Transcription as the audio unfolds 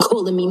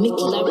calling me Mickey.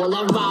 Well,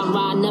 that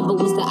rah-rah never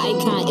was the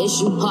icon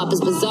issue.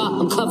 Harper's Bazaar,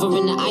 I'm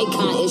covering the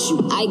icon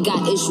issue. I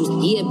got issues.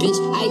 Yeah, bitch,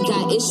 I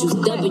got issues.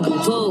 W,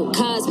 Vogue,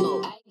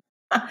 Cosmo.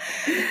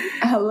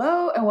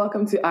 Hello and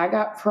welcome to I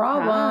Got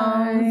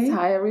Problems.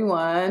 Hi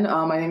everyone.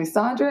 My name is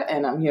Sandra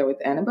and I'm here with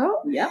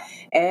Annabelle. Yep.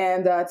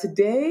 And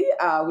today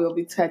we'll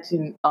be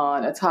touching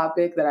on a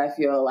topic that I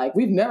feel like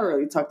we've never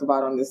really talked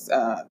about on this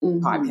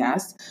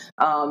podcast.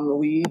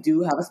 We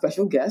do have a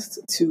special guest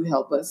to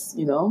help us,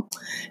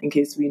 in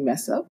case we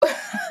mess up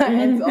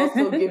and to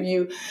also give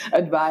you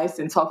advice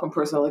and talk from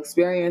personal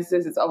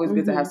experiences. It's always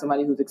good to have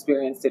somebody who's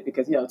experienced it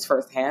because, it's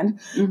firsthand.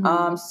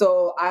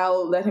 So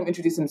I'll let him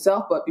introduce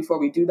himself. But before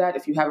we do that,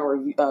 if you haven't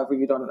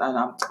reviewed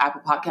on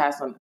Apple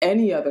Podcasts, on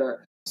any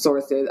other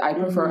sources, I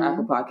prefer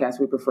Apple Podcasts.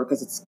 We prefer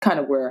because it's kind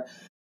of where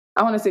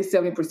I want to say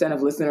 70%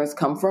 of listeners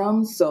come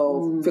from.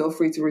 So feel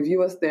free to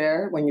review us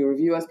there. When you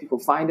review us, people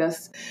find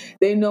us.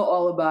 They know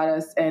all about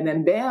us. And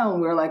then bam,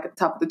 we're like at the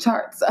top of the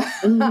charts.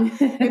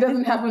 It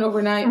doesn't happen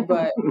overnight,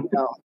 but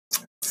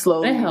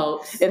slowly. It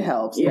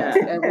helps. Yeah.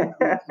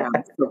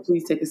 So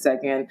please take a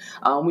second.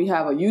 We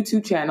have a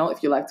YouTube channel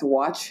if you like to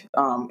watch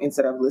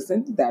instead of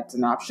listen. That's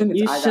an option.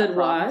 You should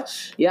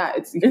watch. Yeah,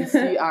 you can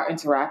see our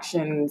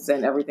interactions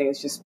and everything.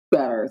 It's just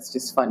better. It's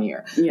just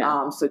funnier.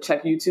 Yeah. So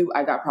check YouTube.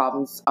 I Got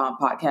Problems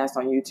podcast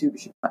on YouTube. You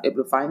should be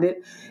able to find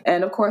it.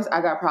 And of course, I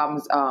Got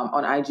Problems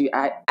on IG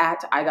at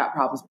I Got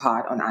Problems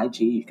Pod on IG.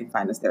 You can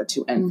find us there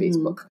too, and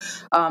Facebook.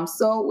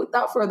 So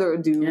without further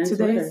ado, and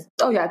today's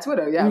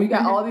Twitter. Yeah, we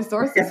got all these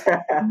sources.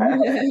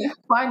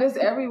 Find us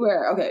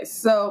everywhere. Okay,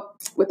 so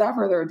without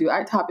further ado,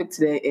 our topic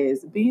today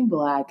is being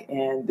Black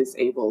and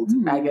disabled.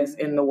 I guess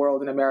in the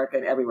world, in America,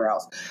 and everywhere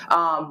else.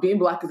 Being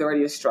Black is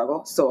already a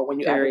struggle. So when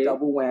you add a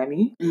double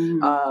whammy.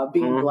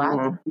 Being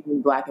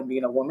Black and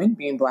being a woman,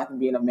 being Black and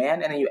being a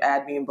man, and then you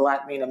add being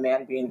Black, being a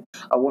man, being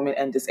a woman,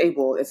 and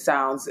disabled. It's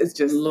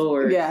just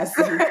Lord. Yes,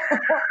 it's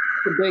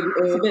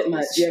a bit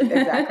much. Yeah,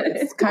 exactly.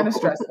 It's kind of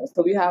stressful.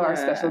 So we have our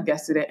special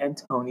guest today,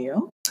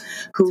 Antonio.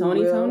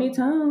 Tony.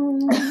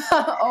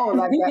 Oh,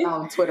 like that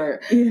on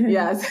Twitter.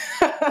 Yes,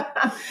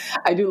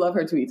 I do love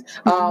her tweets.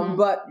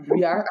 But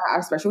we are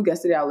our special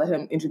guest today. I'll let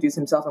him introduce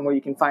himself and where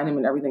you can find him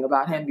and everything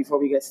about him before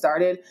we get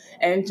started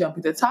and jump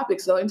into the topic.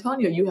 So,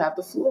 Antonio, you have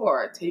the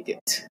floor. Take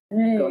it.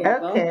 Hey,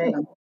 okay.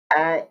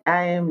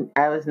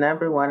 I was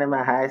number one in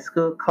my high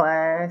school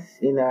class.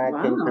 I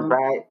can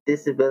provide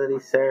disability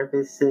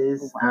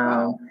services.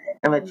 Wow.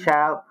 I'm a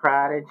child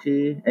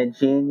prodigy, a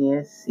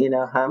genius,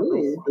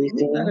 humbly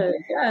speaking.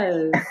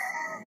 Yes.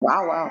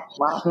 Wow.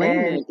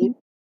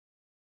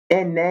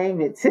 And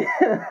name it too.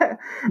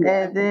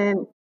 And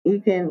then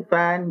you can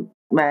find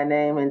my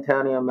name,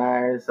 Antonio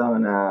Myers,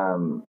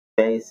 on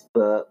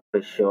Facebook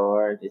for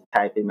sure. Just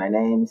type in my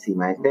name, see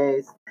my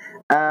face.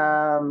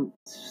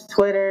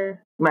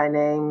 Twitter, my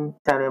name,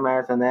 Antonio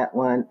Myers on that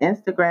one.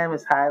 Instagram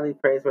is Highly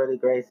Praiseworthy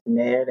Grace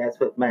Mayer. That's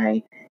what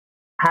my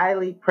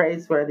Highly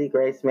Praiseworthy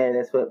Grace Mayer.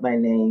 That's what my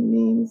name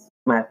means.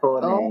 My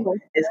full name.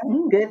 It's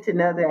good to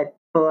know that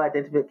full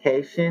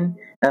identification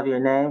of your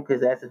name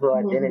because that's the full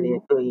identity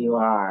of who you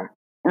are.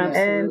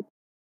 Absolutely.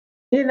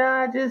 And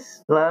I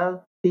just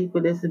love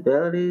people with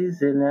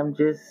disabilities, and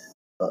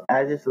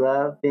I just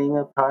love being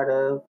a part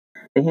of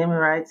the human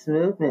rights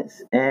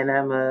movements, and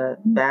I'm a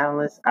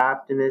boundless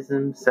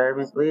optimism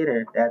servant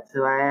leader. That's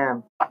who I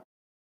am.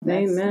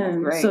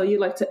 Amen. So you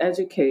like to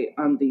educate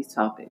on these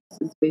topics.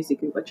 It's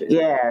basically what you're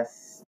saying.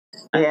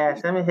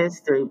 Yes, I'm a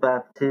history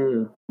buff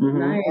too.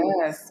 Nice.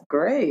 Yes,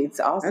 great.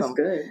 Awesome. That's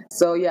good.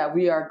 So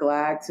we are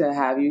glad to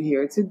have you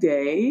here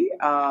today.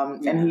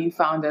 And he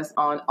found us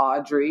on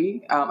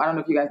Audrey. I don't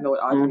know if you guys know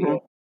what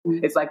Audrey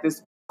is. It's like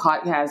this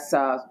podcast,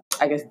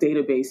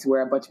 database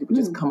where a bunch of people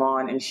just come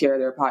on and share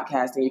their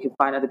podcast, and you can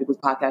find other people's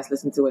podcasts,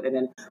 listen to it, and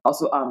then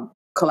also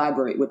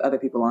collaborate with other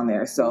people on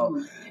there.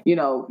 So,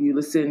 you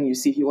listen, you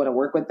see if you want to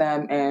work with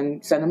them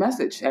and send a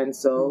message. And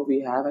so we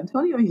have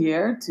Antonio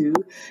here to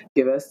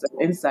give us some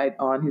insight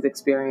on his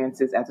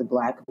experiences as a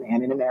Black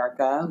man in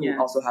America who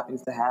also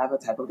happens to have a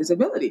type of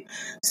disability.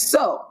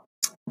 So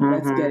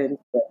let's get into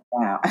it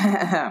now.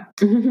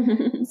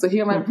 So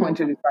here are my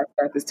pointers before I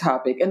start this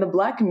topic. In the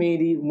Black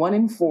community, 1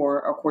 in 4,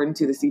 according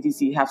to the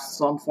CDC, have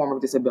some form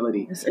of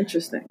disability. That's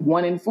interesting.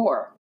 1 in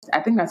 4. I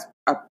think that's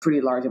a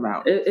pretty large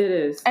amount. It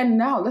is. And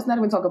now let's not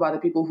even talk about the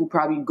people who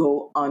probably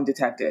go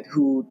undetected,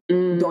 who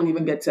don't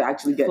even get to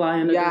actually get,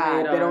 they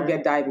don't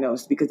get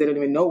diagnosed because they don't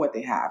even know what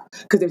they have.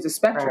 Because there's a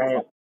spectrum.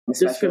 Right.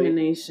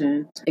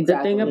 Discrimination. Exactly.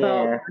 The thing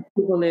about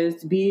people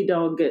is we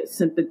don't get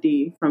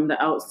sympathy from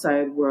the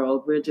outside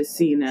world. We're just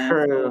seen as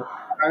who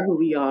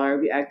we are.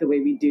 We act the way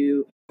we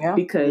do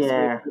because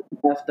we're a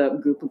left up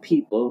group of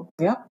people.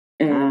 Yep.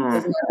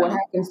 And what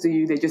happens to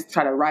you, they just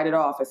try to write it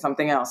off as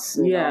something else.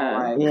 Being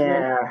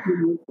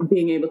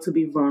able to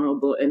be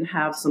vulnerable and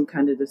have some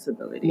kind of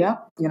disability.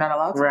 Yep. You're not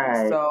allowed to.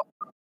 Right. So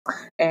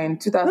in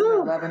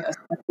 2011,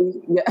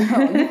 especially, you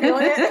feeling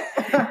it?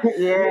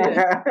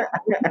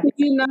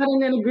 You're not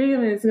in an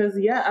agreement because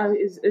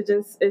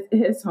it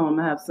hits home.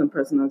 I have some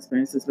personal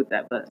experiences with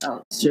that, but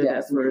I'll share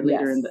that for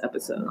later in the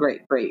episode.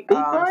 Great.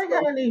 Before I go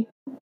any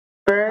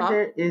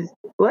further is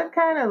what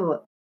kind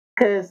of,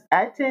 because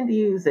I tend to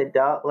use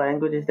adult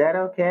language. Is that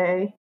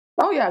okay?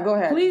 Oh yeah, go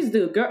ahead. Please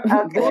do, girl.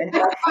 Okay. If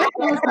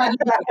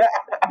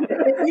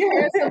you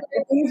hear some of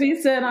the things we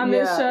said on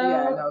this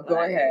show, no,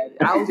 go ahead.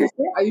 I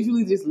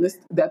usually just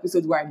list the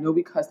episodes where I know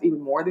we cussed even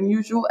more than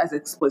usual as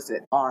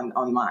explicit on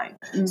mine,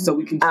 so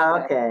we can.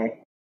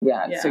 Okay.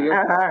 Yeah, so you're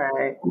all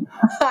right.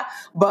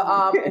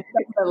 But in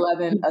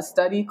 2011, a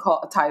study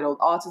titled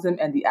 "Autism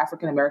and the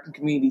African American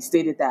Community"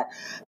 stated that,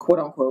 quote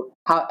unquote,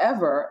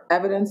 however,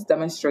 evidence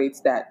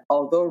demonstrates that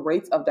although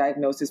rates of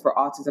diagnosis for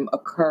autism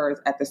occurs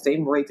at the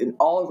same rate in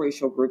all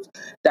racial groups,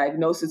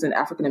 diagnosis in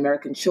African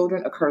American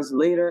children occurs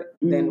later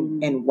than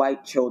in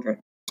white children.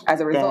 As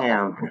a result,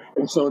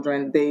 African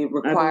children, they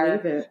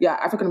require,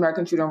 African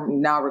American children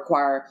now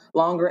require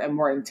longer and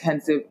more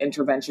intensive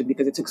intervention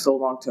because it took so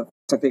long to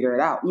figure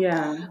it out.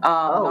 Yeah.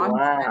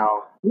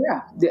 Wow.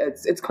 Yeah,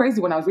 it's crazy.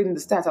 When I was reading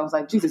the stats, I was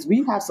like, Jesus,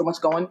 we have so much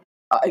going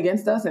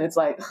against us, and it's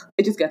like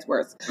it just gets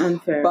worse.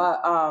 Unfair.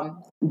 But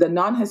the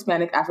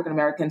non-Hispanic African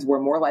Americans were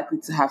more likely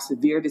to have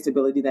severe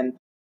disability than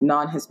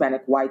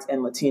non-Hispanic whites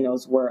and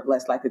Latinos were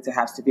less likely to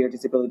have severe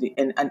disability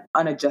in an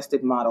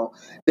unadjusted model.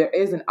 There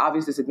is an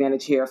obvious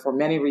disadvantage here for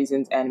many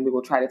reasons, and we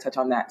will try to touch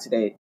on that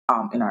today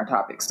in our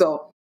topic.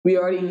 So we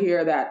already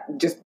hear that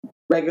just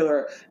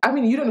regular, I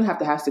mean, you don't have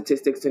to have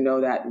statistics to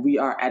know that we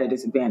are at a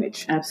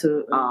disadvantage.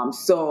 Absolutely.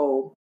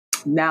 So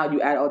now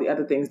you add all the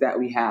other things that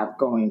we have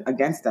going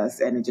against us,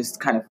 and it just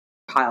kind of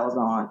piles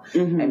on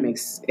and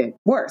makes it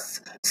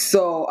worse.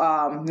 So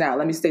now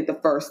let me state the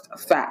first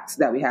facts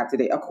that we have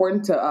today.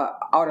 According to an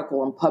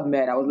article on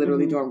PubMed, I was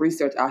literally doing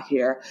research out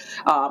here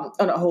on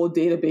a whole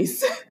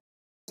database.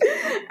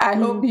 I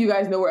hope you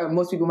guys know where,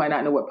 most people might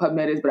not know what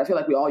PubMed is, but I feel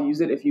like we all use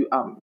it. If you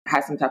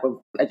have some type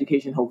of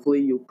education,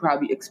 hopefully you'll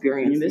probably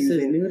experience this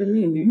using is new to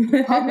me.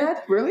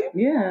 PubMed, really?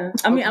 Yeah.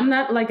 I mean, I'm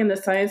not like in the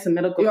science and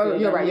medical field.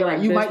 You're right.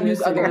 Like you might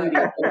use other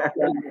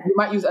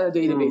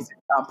databases.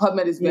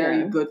 PubMed is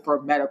very good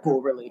for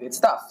medical related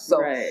stuff.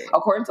 So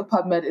according to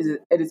PubMed,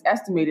 it is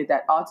estimated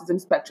that autism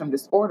spectrum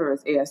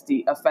disorders,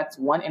 ASD, affects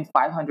 1 in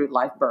 500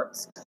 live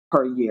births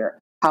per year.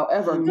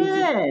 However,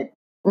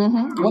 1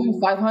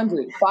 in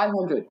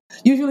 500.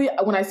 Usually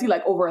when I see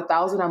like over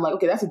 1,000, I'm like,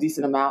 okay, that's a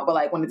decent amount. But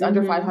like when it's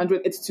under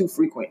 500, it's too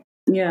frequent.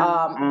 Yeah.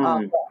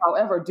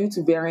 However, due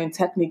to varying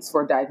techniques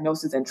for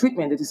diagnosis and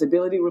treatment, the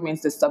disability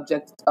remains the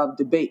subject of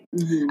debate.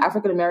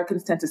 African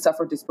Americans tend to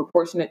suffer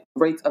disproportionate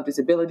rates of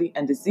disability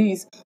and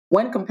disease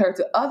when compared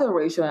to other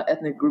racial and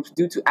ethnic groups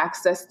due to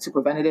access to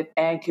preventative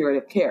and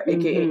curative care,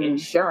 aka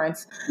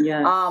insurance.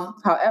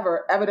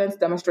 However, evidence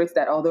demonstrates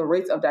that although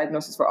rates of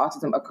diagnosis for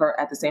autism occur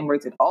at the same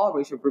rates in all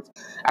racial groups,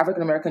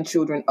 African American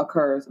children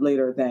occurs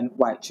later than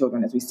white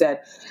children, as we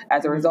said.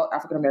 As a result,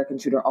 African American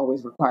children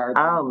always require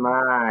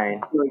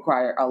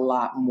a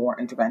lot more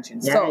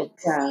intervention. So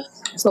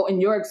in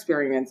your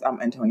experience,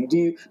 Antonia,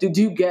 did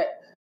you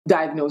get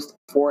diagnosed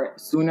for it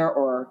sooner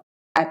or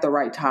at the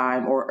right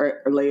time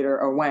or later,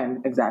 or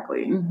when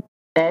exactly?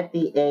 At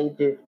the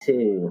age of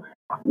 2.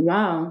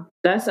 Wow,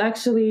 that's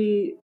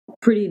actually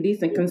pretty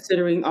decent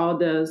considering all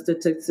the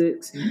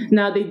statistics.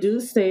 Now, they do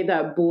say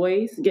that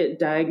boys get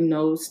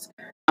diagnosed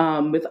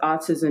with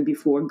autism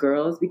before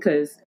girls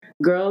because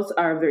girls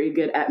are very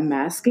good at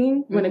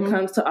masking when it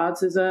comes to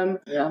autism.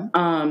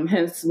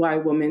 Hence why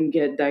women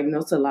get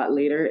diagnosed a lot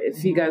later.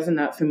 If you guys are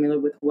not familiar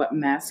with what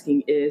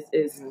masking is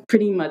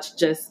pretty much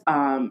just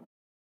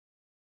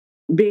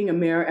being a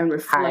mirror and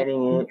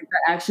reflecting the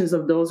actions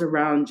of those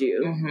around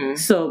you.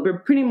 So we're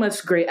pretty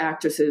much great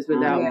actresses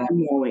without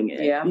knowing it.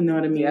 You know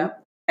what I mean?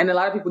 And a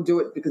lot of people do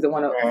it because they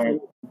want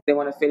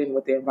to fit in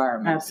with the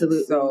environment.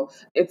 Absolutely. So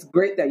it's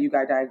great that you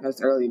got diagnosed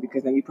early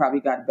because then you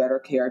probably got better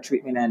care,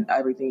 treatment, and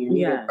everything you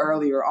needed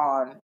earlier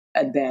on.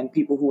 And then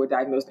people who were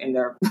diagnosed in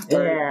their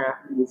 30s,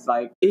 it's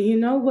like, you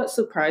know what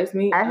surprised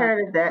me? I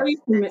heard of that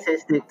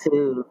statistic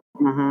too.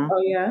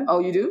 Oh yeah. Oh,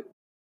 you do?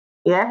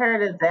 Yeah, I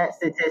heard of that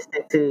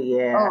statistic too.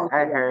 Yeah,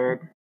 I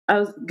heard. I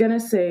was gonna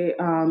say,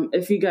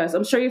 if you guys,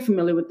 I'm sure you're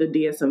familiar with the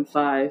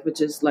DSM-5,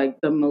 which is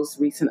like the most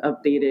recent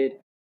updated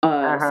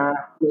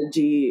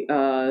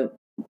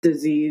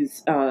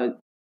disease. I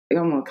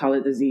don't want to call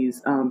it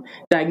disease.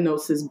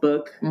 Diagnosis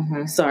book.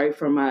 Sorry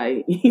for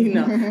my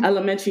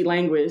elementary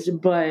language,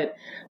 but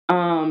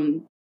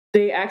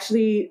they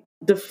actually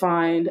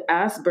defined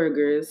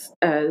Asperger's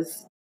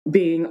as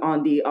being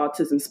on the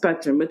autism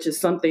spectrum, which is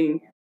something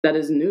that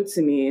is new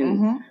to me,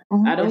 and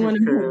I don't want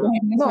to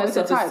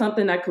myself as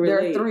something I can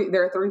relate.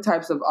 There are three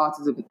types of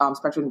autism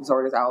spectrum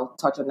disorders. I'll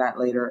touch on that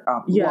later.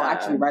 Well,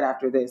 actually, right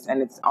after this,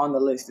 and it's on the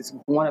list. It's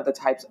one of the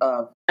types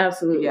of.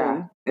 Absolutely.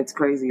 Yeah, it's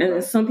crazy.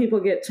 And some people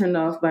get turned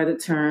off by the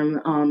term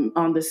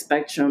on the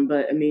spectrum,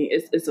 but I mean,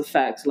 it's a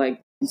fact.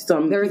 Like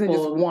there isn't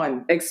people just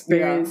one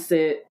experience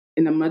it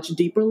in a much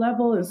deeper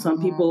level, and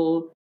some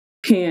people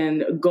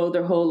can go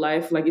their whole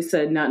life, like you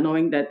said, not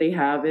knowing that they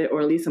have it,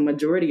 or at least a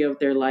majority of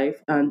their life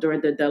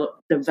during the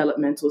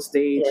developmental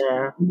stage.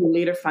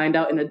 Later find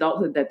out in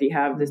adulthood that they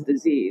have this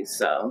disease.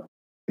 So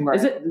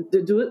is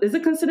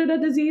it considered a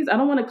disease? I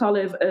don't want to call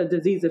it a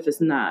disease if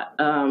it's not.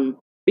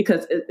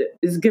 because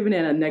it's given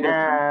it a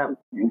negative.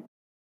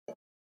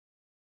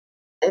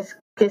 It's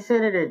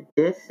considered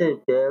a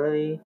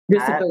disability.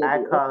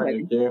 I call it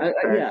a gift.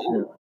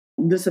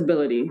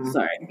 Disability.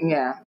 Sorry.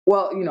 Yeah.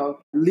 Well,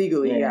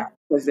 legally,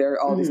 because there are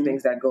all these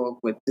things that go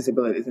with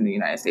disabilities in the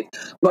United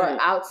States. But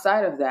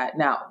outside of that,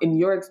 now, in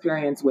your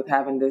experience with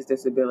having this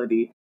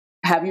disability,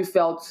 have you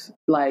felt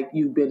like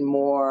you've been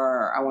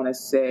more, I want to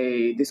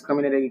say,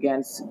 discriminated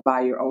against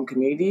by your own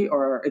community,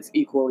 or it's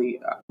equally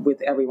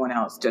with everyone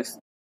else, just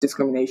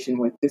discrimination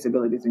with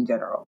disabilities in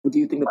general? Do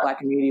you think the Black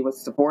community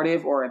was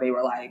supportive, or they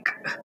were like,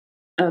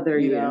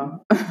 you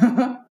know?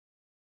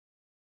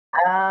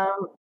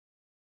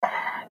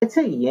 It's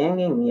a yin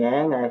and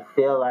yang. I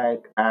feel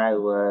like I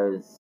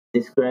was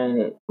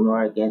discriminated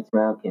more against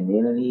my own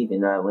community,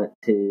 even though I went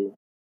to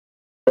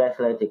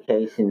special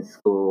education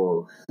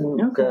schools. So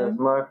it's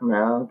more from my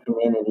own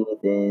community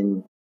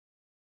than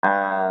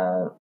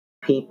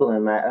people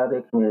in my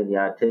other community,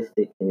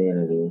 autistic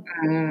community.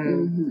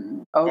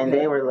 And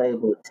they were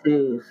labeled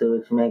too, so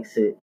which makes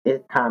it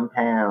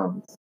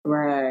compounds.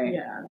 Right.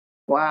 Yeah.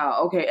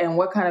 Wow. Okay. And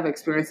what kind of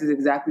experiences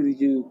exactly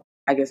did you,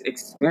 I guess,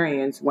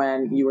 experience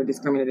when you were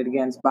discriminated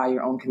against by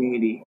your own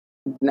community,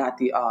 not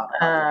the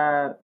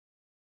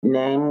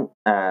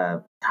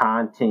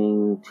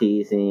taunting,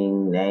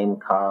 teasing, name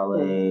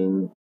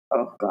calling.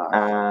 Oh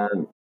gosh.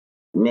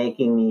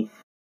 Making me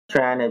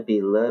trying to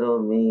belittle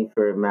me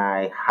for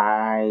my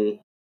high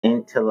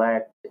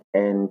intellect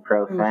and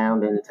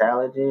profound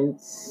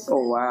intelligence.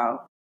 Oh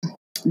wow.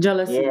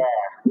 Jealousy.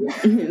 Yeah.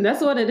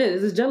 That's what it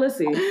is. It's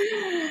jealousy.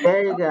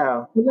 There you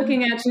go.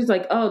 Looking at you, it's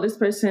like, oh, this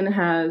person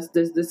has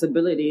this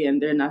disability and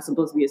they're not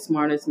supposed to be as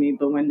smart as me,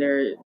 but when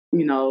they're,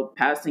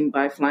 passing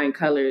by flying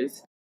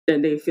colors,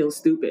 then they feel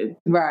stupid.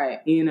 Right.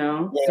 Yeah.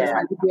 So it's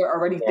like if you're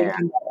already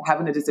thinking that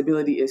having a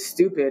disability is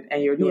stupid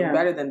and you're doing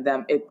better than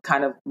them, it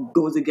kind of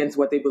goes against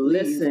what they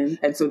believe.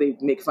 And so they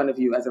make fun of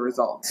you as a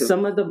result. So,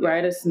 some of the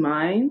brightest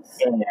minds.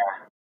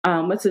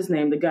 Yeah. What's his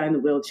name? The guy in the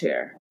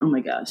wheelchair. Oh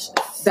my gosh.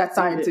 That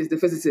scientist, the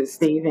physicist.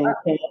 Stephen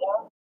King.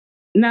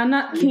 No,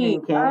 not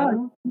King.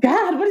 God,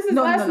 what is his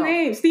last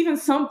name? Stephen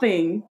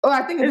something. Oh,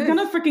 I think it's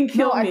gonna freaking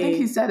kill me. I think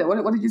he said it.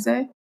 What did you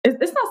say?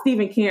 It's not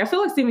Stephen King. I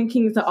feel like Stephen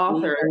King is the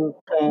author.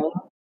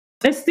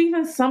 It's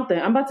Stephen something.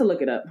 I'm about to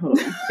look it up. Hold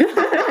on.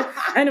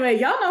 Anyway,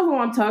 y'all know who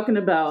I'm talking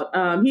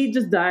about. He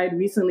just died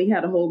recently.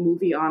 Had a whole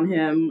movie on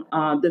him.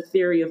 The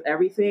Theory of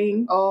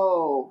Everything.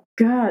 Oh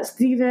God,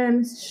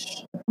 Stephen.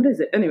 What is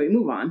it? Anyway,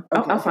 move on.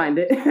 I'll find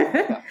it.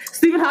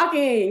 Stephen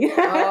Hawking.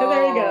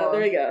 Oh,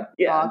 there we go.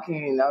 Yeah.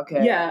 Hawking.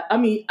 Okay. Yeah. I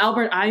mean,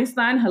 Albert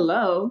Einstein.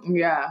 Hello.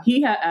 Yeah.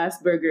 He had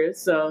Asperger's.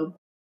 So.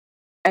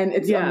 And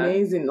it's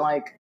amazing.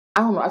 Like,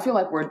 I don't know. I feel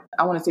like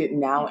I want to say it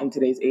now in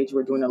today's age,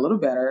 we're doing a little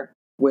better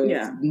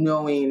with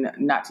knowing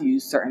not to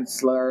use certain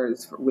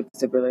slurs with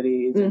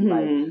disabilities and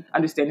like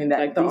understanding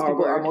that these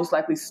people are most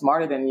likely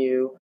smarter than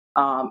you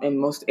in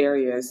most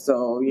areas.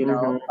 So,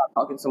 not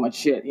talking so much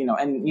shit,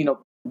 and,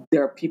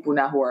 there are people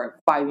now who are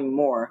fighting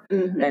more.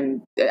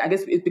 And I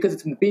guess it's because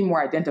it's being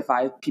more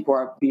identified. People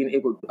are being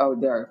able,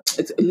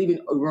 it's leaving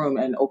a room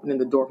and opening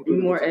the door for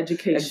people. More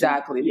education.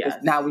 Exactly. Because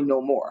now we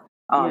know more.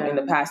 In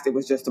the past, it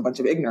was just a bunch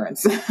of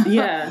ignorance.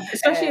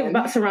 Especially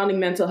about surrounding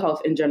mental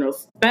health in general,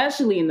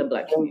 especially in the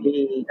Black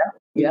community.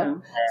 Yeah.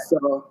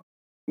 So,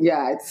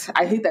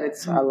 I hate that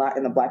it's a lot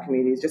in the Black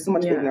community. It's just so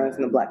much ignorance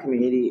in the Black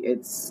community.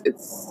 It's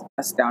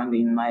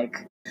astounding.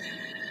 Like,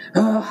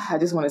 I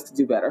just want us to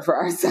do better for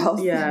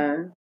ourselves.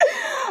 Yeah.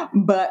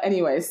 But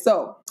anyway,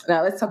 so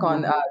now let's talk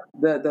on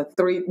the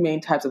three main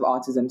types of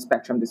autism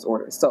spectrum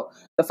disorders. So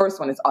the first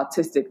one is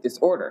autistic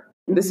disorder.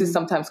 This is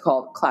sometimes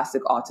called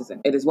classic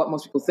autism. It is what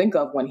most people think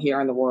of when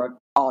hearing the word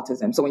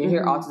autism. So when you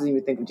hear autism,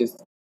 you think of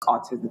just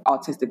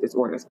autistic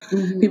disorders.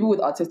 People with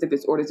autistic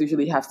disorders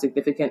usually have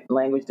significant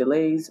language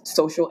delays,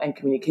 social and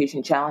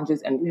communication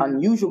challenges, and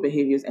unusual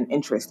behaviors and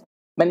interests.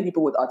 Many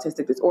people with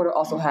autistic disorder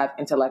also have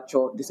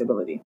intellectual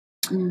disability.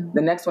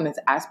 The next one is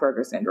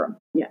Asperger's syndrome.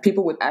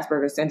 People with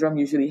Asperger's syndrome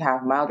usually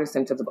have milder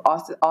symptoms of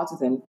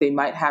autism. They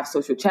might have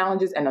social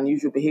challenges and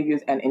unusual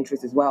behaviors and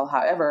interests as well.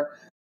 However,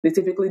 they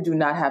typically do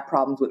not have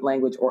problems with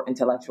language or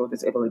intellectual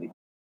disability.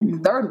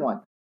 Third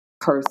one,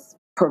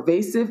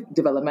 pervasive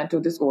developmental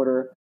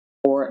disorder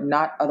or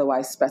not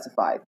otherwise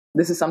specified.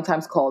 This is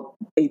sometimes called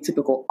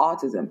atypical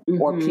autism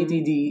or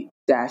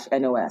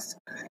PDD-NOS.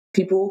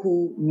 People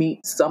who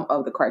meet some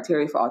of the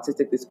criteria for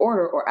autistic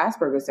disorder or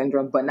Asperger's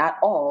syndrome, but not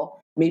all,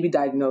 may be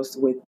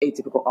diagnosed with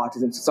atypical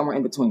autism, so somewhere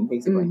in between,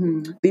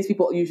 basically. These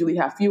people usually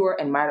have fewer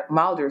and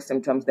milder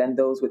symptoms than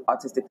those with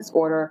autistic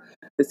disorder.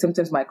 The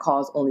symptoms might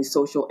cause only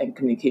social and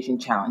communication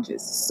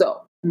challenges.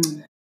 So,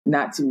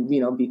 not to,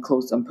 be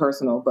close and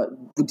personal, but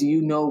do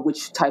you know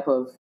which type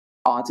of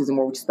autism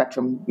or which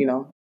spectrum,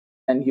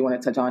 and you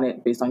want to touch on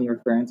it based on your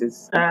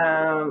experiences?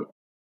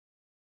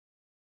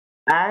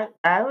 I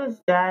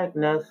was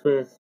diagnosed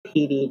with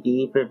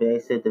PDD,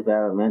 pervasive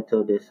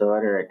developmental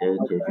disorder, at the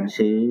age of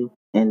 2,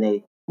 and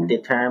they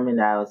determined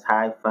I was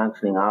high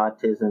functioning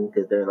autism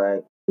because they're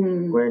like,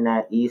 we're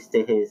not used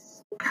to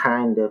his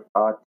kind of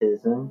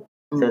autism.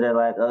 So they're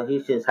like, oh,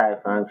 he's just high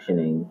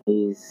functioning.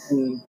 He's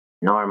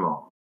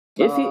normal.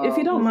 If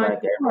you don't mind,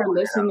 for our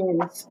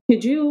listeners,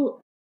 could you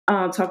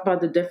talk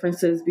about the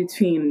differences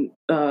between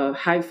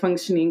high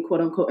functioning,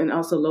 quote unquote, and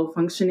also low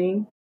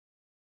functioning?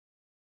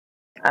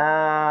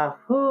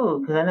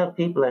 Because I know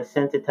people are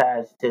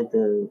sensitized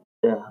to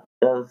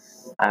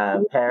those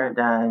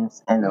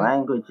paradigms and the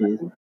languages,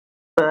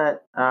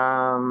 but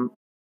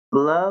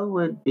low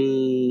would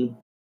be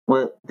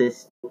with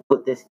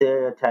the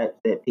stereotypes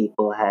that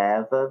people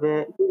have of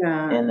it,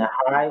 and the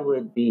high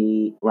would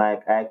be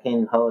like I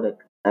can hold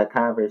a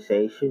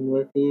conversation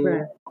with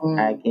you,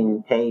 I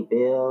can pay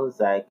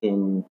bills, I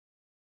can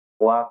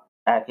walk,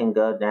 I can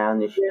go down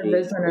the street.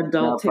 There's an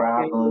adult, no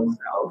problem.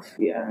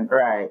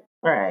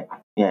 Right.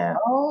 Yeah.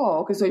 Oh,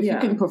 okay. So if you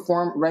can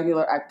perform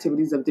regular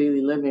activities of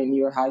daily living,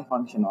 you're high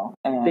functional.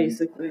 And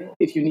basically,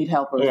 if you need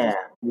help,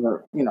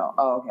 you're,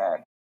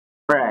 okay.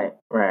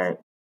 Right.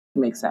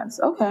 Makes sense.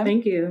 Okay.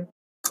 Thank you.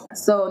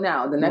 So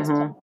now the next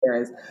point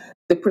here is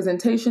the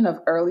presentation of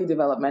early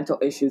developmental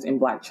issues in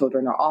Black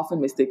children are often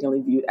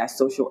mistakenly viewed as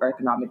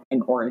socioeconomic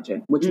in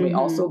origin, which may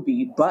also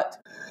be, but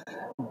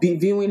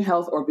viewing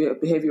health or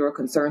behavioral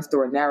concerns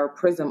through a narrow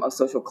prism of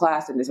social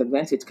class and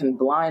disadvantage can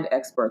blind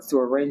experts to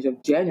a range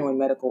of genuine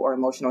medical or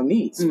emotional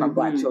needs from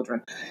Black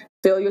children.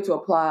 Failure to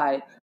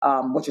apply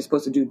what you're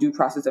supposed to do, due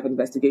process of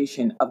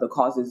investigation of the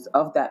causes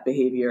of that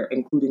behavior,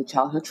 including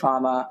childhood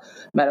trauma,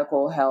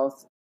 medical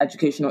health,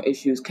 educational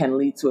issues, can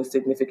lead to a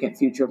significant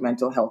future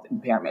mental health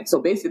impairment. So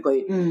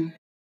basically,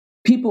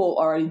 people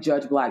already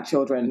judge Black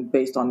children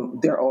based on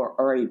their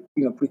already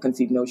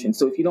preconceived notions.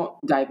 So if you don't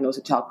diagnose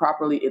a child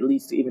properly, it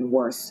leads to even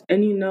worse.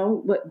 And you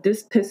know what?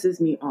 This pisses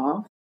me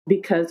off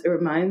because it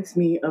reminds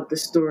me of the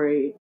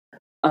story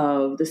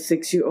of the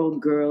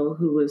 6-year-old girl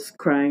who was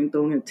crying,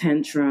 throwing a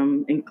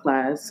tantrum in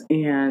class,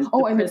 and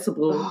the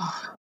principal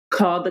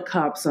called the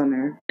cops on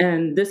her.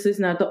 And this is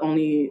not the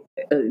only,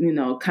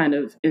 kind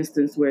of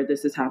instance where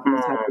this has happened.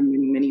 It's happened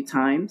many, many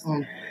times.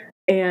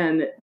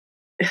 And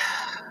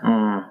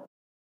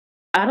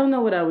I don't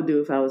know what I would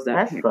do if I was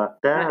that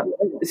parent.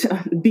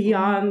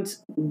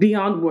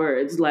 Beyond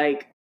words.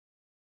 Like,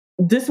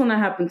 this will not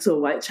happen to a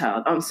white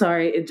child. I'm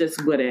sorry, it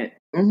just wouldn't.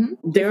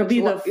 They'll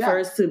be the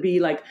first to be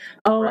like,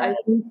 oh, I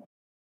think,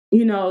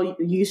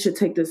 you should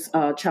take this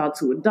child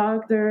to a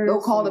doctor.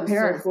 They'll call the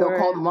parents. They'll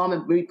call the mom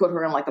and maybe put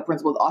her in like the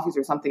principal's office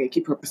or something and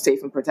keep her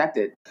safe and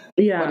protected.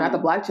 Yeah. But not the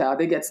Black child.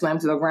 They get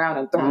slammed to the ground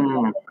and thrown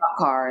in the cop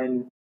car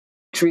and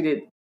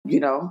treated,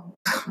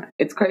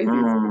 it's crazy.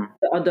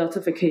 The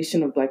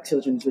adultification of Black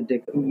children is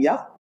ridiculous.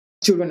 Yep.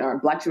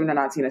 Black children are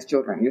not seen as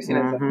children. You're seen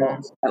as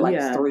adults at like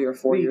 3 or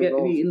 4 years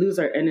old. We lose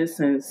our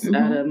innocence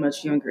at a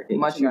much younger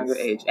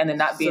age. And then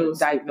not being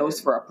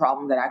diagnosed for a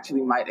problem that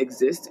actually might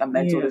exist, a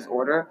mental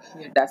disorder.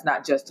 That's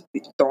not just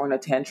throwing a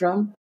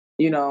tantrum,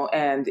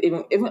 and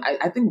even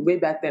I think way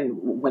back then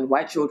when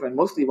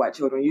mostly white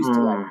children used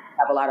to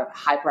have a lot of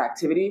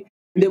hyperactivity,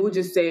 they would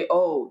just say,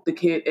 oh,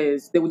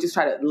 they would just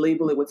try to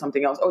label it with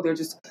something else. Oh, they're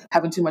just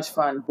having too much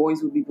fun.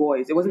 Boys would be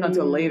boys. It wasn't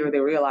until later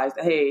they realized,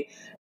 hey,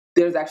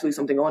 there's actually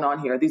something going on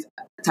here. These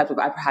types of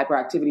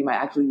hyperactivity might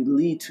actually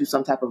lead to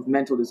some type of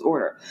mental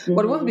disorder.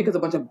 But it wasn't because a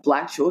bunch of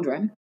Black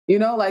children,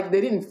 like they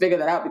didn't figure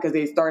that out because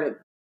they started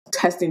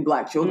testing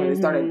Black children. They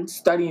started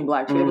studying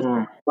Black children. It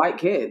was white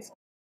kids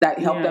that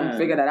helped them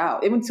figure that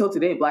out. Even till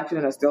today, Black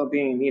children are still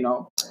being,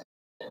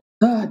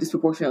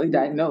 disproportionately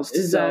diagnosed.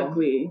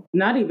 Exactly. So.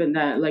 Not even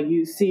that. Like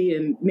you see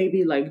in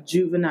maybe like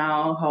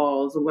juvenile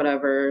halls or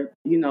whatever,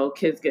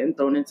 kids getting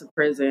thrown into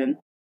prison.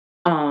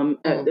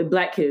 The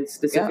Black kids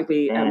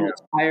specifically at much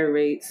higher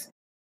rates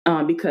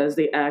because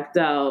they act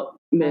out.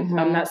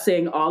 I'm not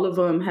saying all of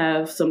them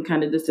have some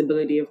kind of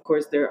disability. Of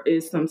course, there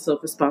is some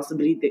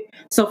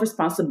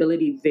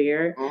self-responsibility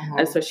there,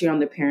 especially on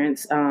the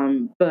parents.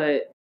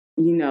 But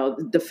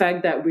the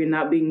fact that we're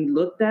not being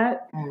looked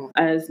at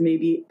as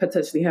maybe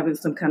potentially having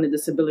some kind of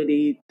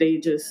disability, they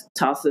just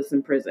toss us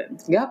in prison.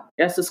 Yep.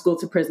 That's the school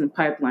to prison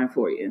pipeline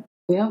for you.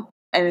 Yeah.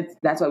 And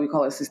that's why we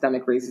call it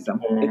systemic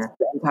racism. It's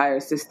the entire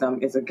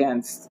system is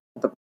against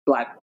the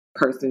Black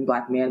person,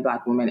 Black man,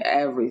 Black woman,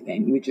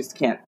 everything. We just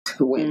can't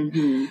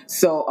win.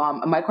 So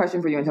my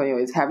question for you, Antonio,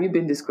 is have you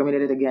been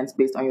discriminated against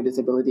based on your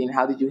disability, and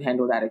how did you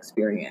handle that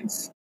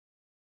experience?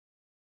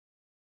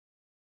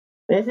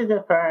 This is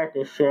the part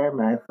to share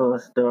my full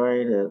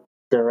story to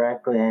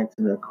directly answer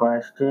the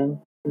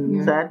question.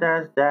 So I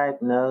was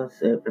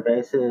diagnosed a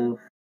pervasive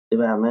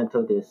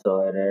developmental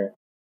disorder.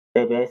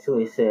 They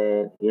basically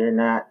said, you're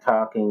not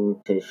talking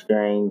to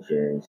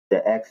strangers.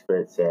 The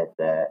expert said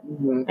that.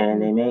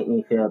 And they made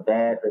me feel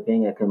bad for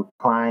being a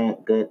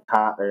compliant, good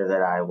toddler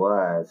that I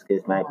was,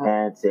 because my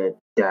parents said,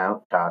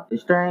 don't talk to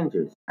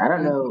strangers. I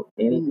don't know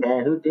any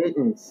parent who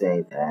didn't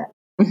say that.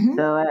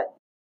 So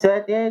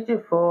at the age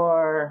of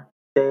 4,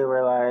 they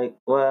were like,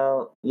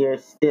 well, you're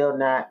still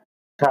not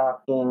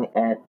talking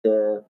at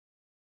the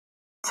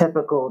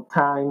typical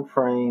time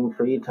frame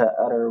for you to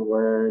utter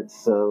words,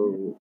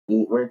 so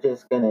we're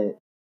just going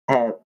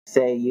to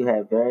say you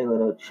have very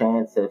little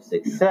chance of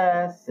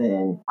success,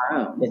 and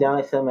there's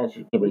only so much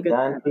can be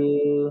done for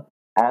you.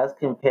 I was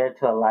compared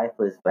to a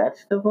lifeless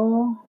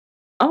vegetable.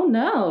 Oh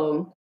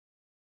no.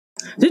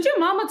 Did your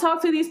mama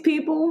talk to these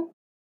people?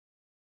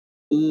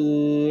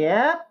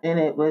 Yep, and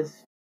it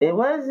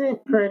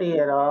wasn't pretty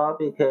at all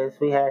because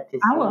we had to.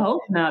 I would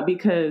hope not,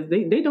 because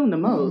they doing the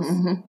most.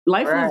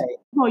 Lifeless. Right.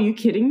 Are you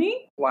kidding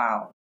me?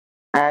 Wow.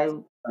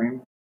 It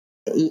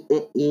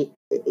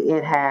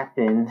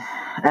happened.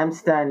 I'm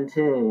stunned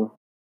too.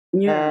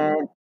 Yeah.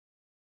 And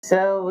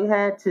so we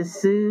had to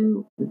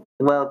sue.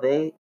 Well,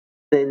 the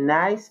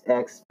nice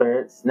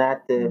experts,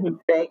 not the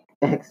fake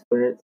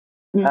experts.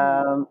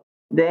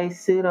 They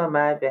sued on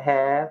my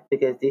behalf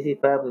because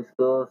DC Public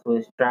Schools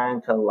was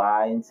trying to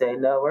lie and say,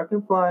 no, we're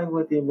complying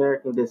with the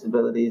American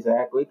Disabilities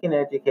Act. We can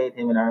educate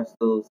him in our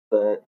schools,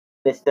 but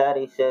the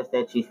study shows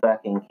that you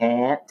fucking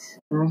can't.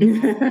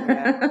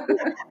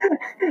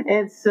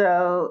 And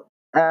so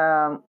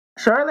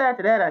shortly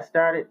after that, I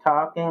started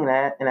talking,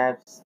 and I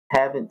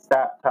haven't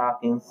stopped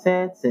talking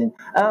since. And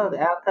the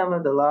outcome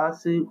of the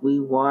lawsuit,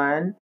 we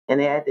won, and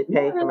they had to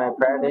pay for my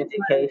private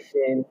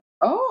education.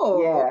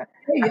 Oh, yeah.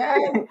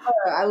 Yes.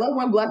 I love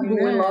when Black people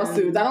win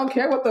lawsuits. I don't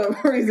care what the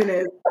reason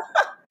is.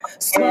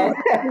 So,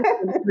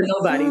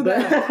 nobody, but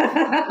look,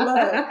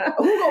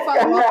 who gonna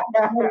file a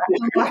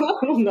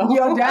lawsuit? The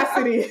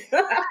audacity.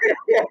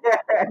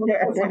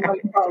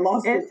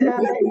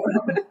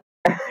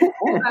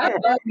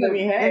 That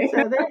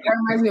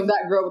reminds me of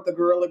that girl with the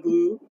Gorilla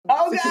Glue.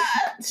 Oh God!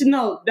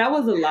 No, that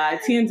was a lie.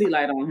 TMZ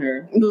lied on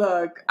her.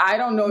 Look, I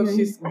don't know if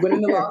she's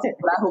winning the lawsuit,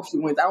 but I hope she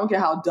wins. I don't care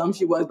how dumb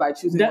she was by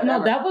choosing.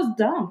 No, that was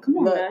dumb. Come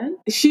on, man.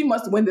 She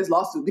must win this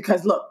lawsuit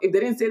because look, if they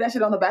didn't say that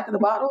shit on the back of the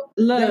bottle,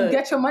 then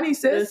get your money,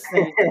 sis.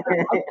 Okay,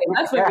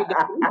 that's what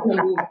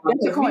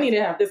we need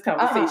to have this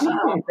conversation.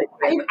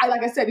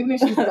 Like I said, even if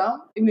she's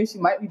dumb, even if she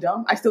might be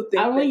dumb, I still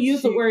think I wouldn't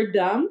use the word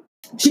dumb.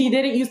 She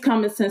didn't use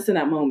common sense in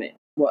that moment.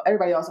 Well,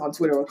 everybody else on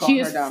Twitter will call her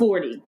dumb. She is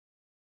 40.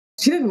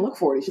 She doesn't look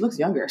 40. She looks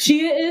younger.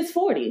 She is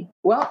 40.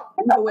 Well,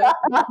 either way,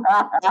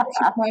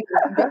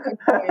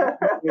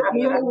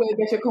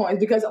 get your coins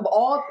because of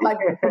all, like,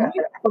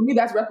 for me,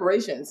 that's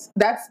reparations.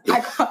 That's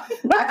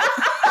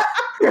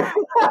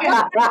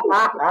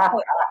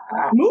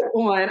move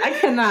on. I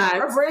cannot.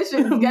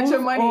 Reparations, get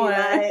your money,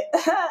 right?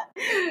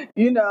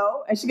 And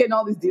she getting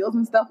all these deals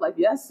and stuff. Like,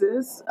 yes,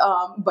 sis.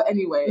 But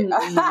anyway,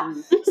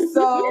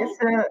 so.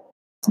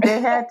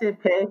 They had to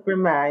pay for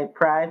my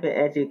private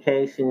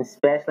education,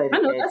 special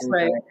education,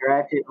 when I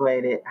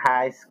graduated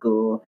high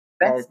school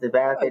as the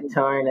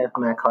valedictorian of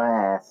my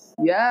class.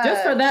 Yeah,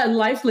 just for that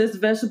lifeless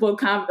vegetable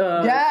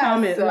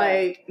comment.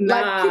 Like,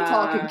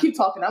 nah. Keep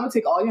talking. I'm gonna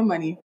take all your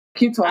money.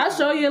 Keep talking. I'll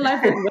show you a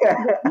life. You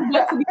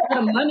got to be out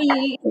of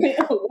money.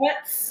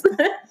 What?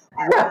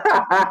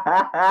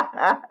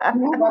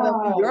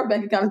 Your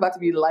bank account is about to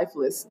be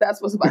lifeless.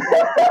 That's what's about to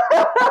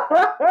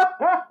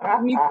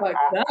happen. Me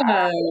fucked up.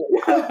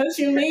 What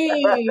you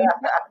mean?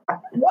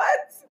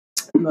 What?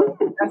 No,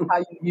 that's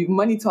how you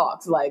money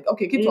talks. Like,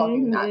 okay, keep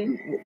talking. We'll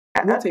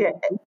figure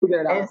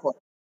it out.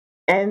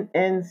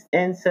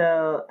 And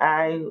so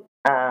I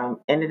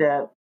ended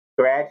up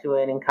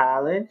graduating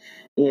college.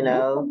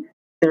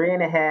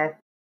 3.5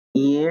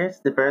 years.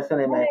 The first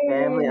one in my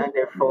family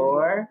under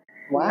 4.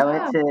 Wow. I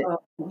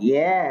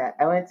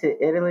went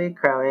to Italy,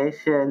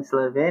 Croatia, and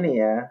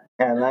Slovenia,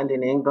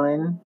 London,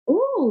 England.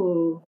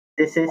 Ooh.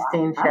 The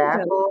Sistine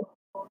Chapel.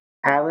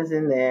 I was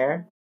in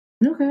there.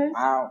 Okay.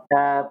 Wow.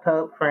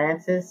 Pope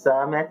Francis,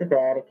 saw him at the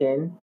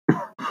Vatican.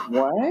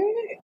 What?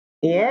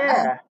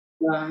 Yeah.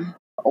 Wow.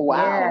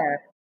 Yeah.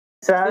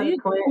 So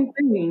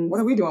what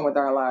are we doing with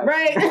our lives?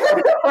 Right.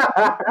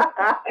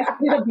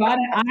 About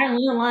an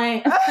Ireland,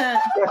 like,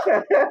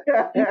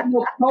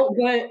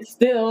 but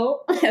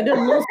still, let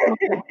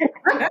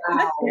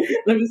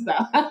me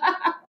stop.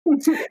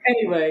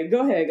 Anyway,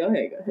 go ahead.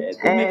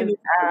 And,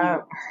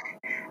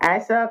 I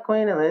saw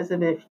Queen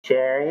Elizabeth's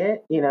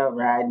chariot,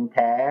 riding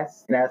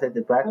past, and I was at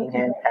the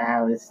Buckingham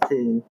Palace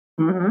too.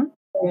 Mm-hmm.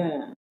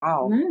 Yeah.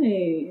 Wow.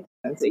 Nice.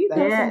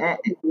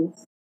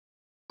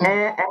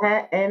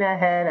 And I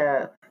had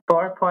a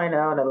 4.0 in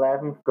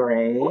 11th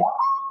grade.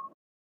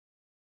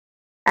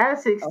 I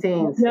was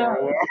 16, so yeah.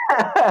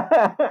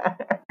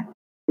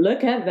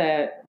 Look at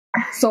that.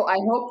 So I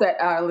hope that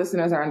our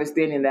listeners are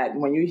understanding that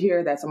when you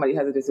hear that somebody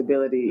has a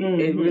disability,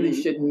 it really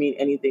shouldn't mean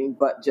anything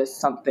but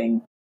just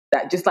something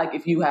that, just like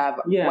if you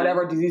have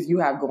whatever disease you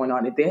have going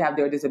on, if they have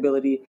their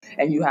disability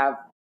and you have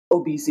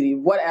obesity,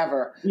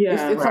 whatever.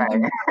 It's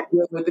something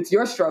it's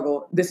your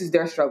struggle. This is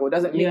their struggle. It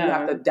doesn't mean you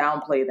have to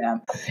downplay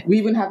them. We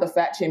even have the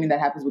fat shaming that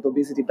happens with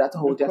obesity, but that's a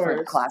whole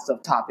different class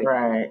of topic.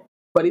 Right.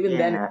 But even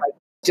then, like,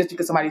 just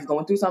because somebody's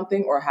going through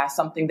something or has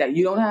something that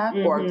you don't have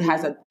or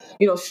has a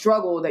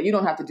struggle that you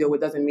don't have to deal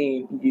with doesn't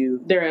mean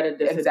they're at a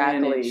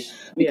disadvantage.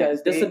 Exactly.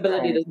 Because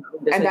disability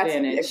doesn't have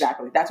a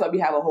disadvantage. That's why we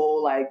have a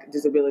whole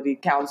disability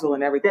council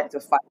and everything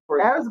to fight for.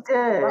 That was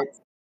good.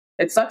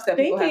 It sucks that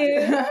people have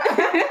to.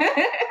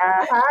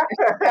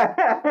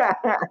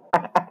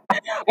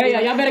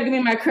 Hey, y'all better give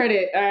me my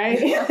credit, all right?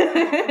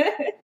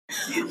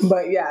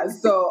 But yeah,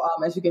 so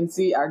as you can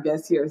see, our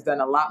guest here has done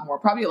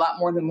probably a lot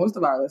more than most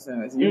of our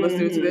listeners. You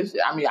listen to this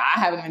shit. I mean, I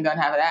haven't even done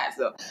half of that.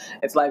 So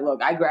it's like,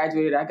 look, I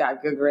graduated, I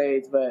got good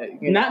grades,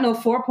 but not no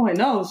 4.0.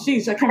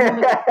 Sheesh, I can't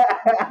remember.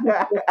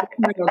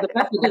 The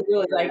best of it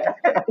was like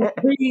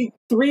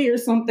 3 or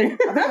something. I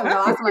think the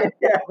last time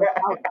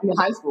in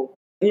high school.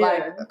 Yeah.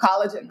 Like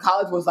college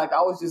was like,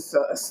 I was just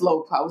a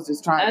slope. I was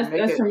just trying to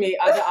make it. That's for me.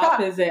 The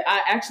opposite.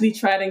 I actually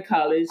tried in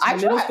college.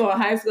 Middle school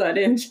and high school, I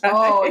didn't try.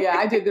 Oh yeah,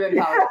 I did good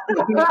in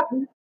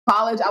college.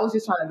 College, I was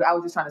just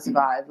trying to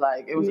survive.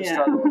 Like it was a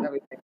struggle and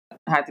everything.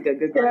 I had to get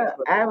good grades.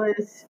 I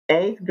was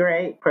 8th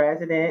grade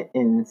president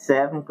and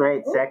 7th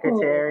grade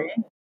secretary.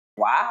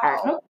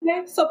 Wow.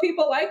 Okay, so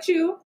people liked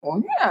you.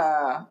 Oh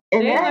yeah.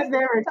 And that has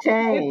never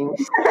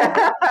changed.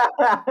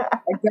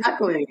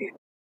 Exactly.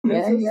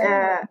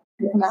 Yeah.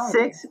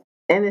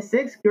 In the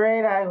 6th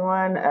grade, I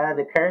won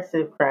the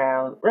cursive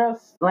crown. Real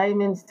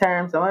layman's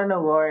terms, I won an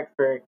award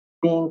for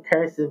being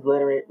cursive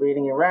literate,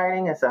 reading and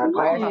writing. I saw a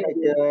class I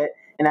do it,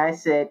 and I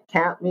said,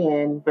 "Count me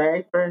in."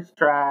 Very first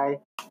try,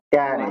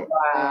 got it.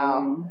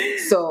 Wow.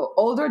 So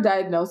older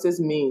diagnosis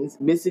means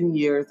missing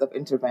years of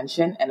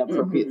intervention and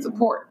appropriate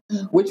support,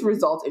 which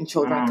results in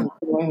children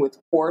continuing with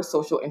poor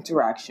social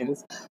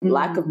interactions,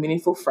 lack of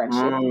meaningful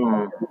friendship,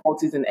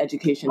 difficulties in the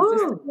education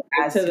system,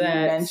 as you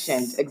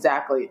mentioned.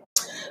 Exactly.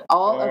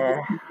 All of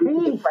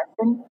this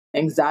depression,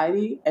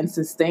 anxiety, and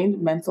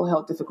sustained mental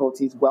health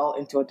difficulties well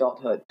into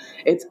adulthood.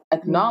 It's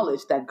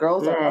acknowledged that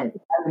girls are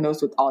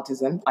diagnosed with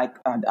autism, like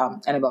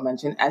Annabelle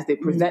mentioned, as they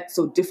present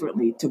so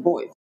differently to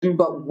boys.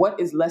 But what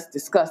is less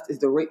discussed is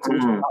the rate to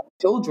which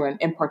children,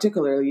 and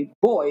particularly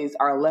boys,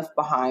 are left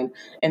behind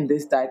in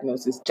this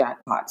diagnosis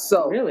jackpot.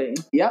 So, really,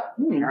 yep,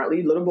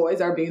 apparently little black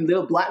boys are being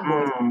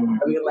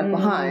left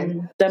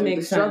behind. That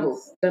makes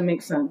sense. That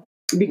makes sense.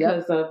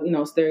 Because of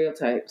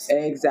stereotypes.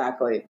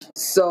 Exactly.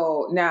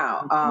 So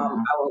now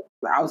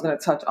I was going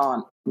to touch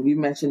on, you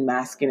mentioned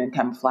masking and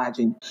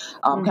camouflaging.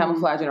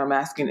 Camouflaging or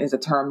masking is a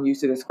term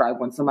used to describe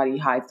when somebody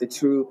hides the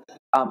true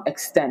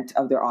extent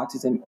of their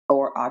autism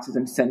or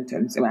autism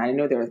symptoms. I mean, I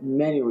know there are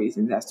many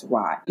reasons as to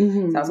why. So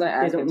I was going to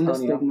ask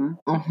Antonio,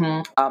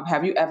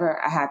 have you ever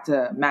had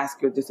to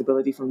mask your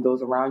disability from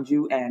those around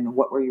you, and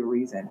what were your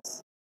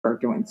reasons for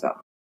doing so?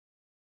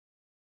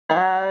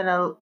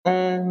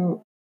 In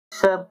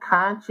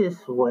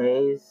subconscious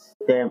ways,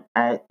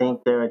 I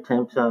think there are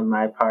attempts on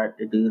my part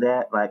to do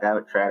that. Like I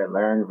would try to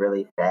learn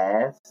really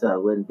fast, so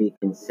it wouldn't be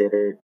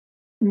considered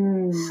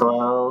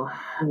slow.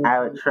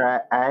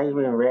 I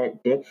even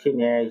read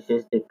dictionaries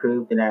just to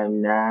prove that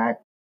I'm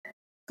not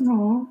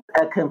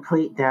a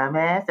complete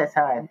dumbass. That's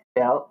how I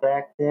felt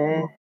back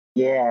then.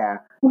 Yeah.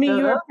 I mean,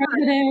 you were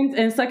president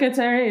and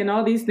secretary and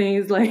all these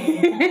things. Like,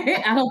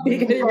 I don't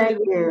think it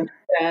really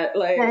that.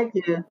 Like, thank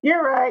you.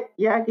 You're right.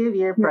 Yeah, I give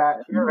you your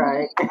props. You're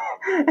right.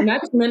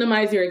 Not to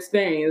minimize your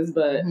experience,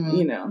 but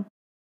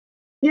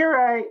you're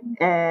right.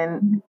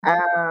 And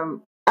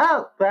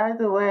by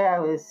the way,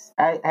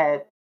 I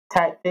had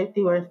type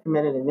 50 words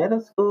committed in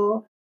middle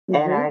school,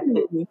 and I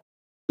could.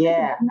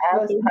 Yeah, I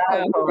was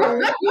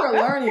powerful. You were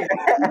learning.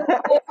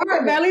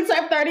 Barely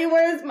type 30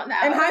 words. In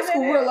high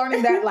school, we were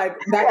learning that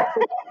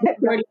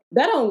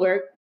that don't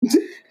work.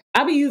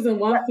 I be using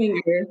one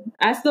finger.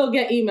 I still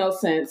get email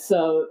sent,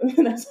 so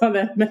that's all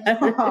that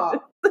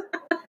matters.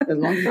 As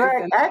long as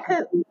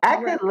I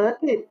could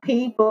look at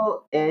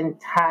people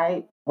and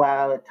type while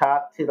I would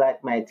talk to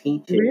like my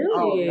teacher.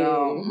 Really?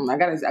 Oh no, I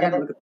gotta look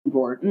at the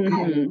keyboard.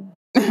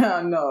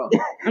 No.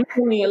 I'm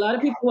telling you, a lot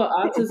of people with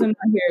autism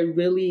out here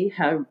really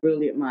have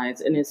brilliant minds,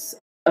 and it's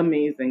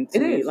amazing to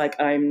me. Like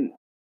I don't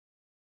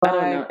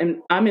know,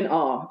 and I'm in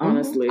awe,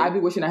 honestly. I'd be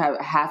wishing I had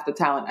half the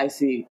talent I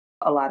see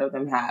a lot of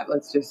them have.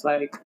 It's just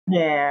like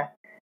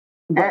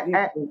but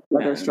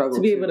their struggle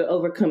to be able to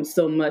overcome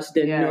so much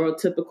than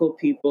neurotypical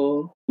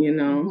people,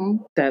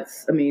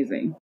 that's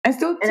amazing. And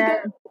still to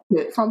get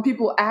it from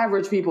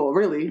average people,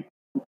 really.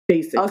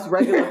 Basic. Us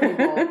regular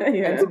people,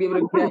 and to be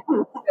able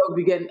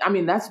to get, I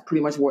mean, that's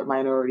pretty much what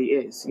minority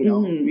is.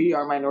 We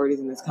are minorities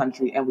in this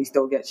country, and we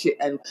still get shit,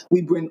 and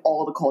we bring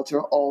all the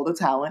culture, all the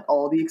talent,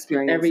 all the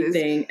experiences,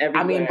 everything.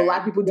 Everywhere. I mean,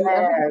 Black people do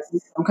everything in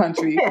some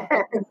country.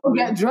 We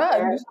get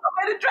drugged. We still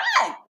get a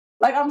drag.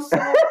 Like I'm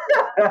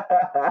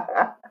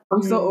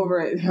so over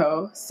it,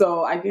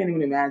 So I can't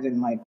even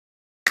imagine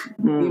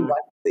being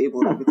Black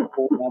disabled. Like it's a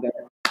whole other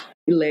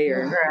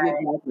layer. Right.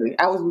 Exactly.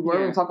 We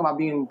were talking about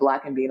being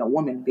Black and being a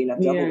woman, being a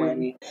double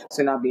whammy.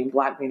 So now being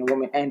Black, being a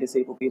woman, and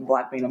disabled, being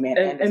Black, being a man,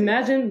 and disabled.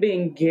 Imagine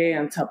being gay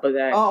on top of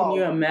that. Oh, can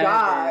you imagine?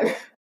 God.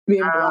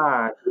 Being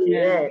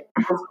Black.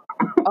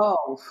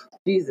 Oh,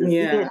 Jesus.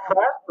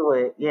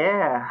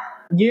 Yeah.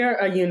 You're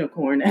a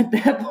unicorn at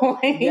that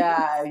point.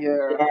 Yeah,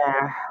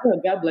 Oh,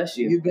 God bless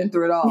you. You've been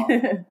through it all.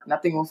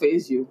 Nothing will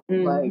faze you.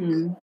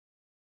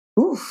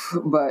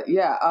 But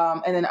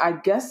yeah. And then I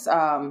guess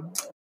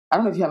I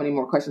don't know if you have any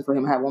more questions for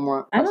him. I have one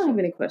more question. I don't have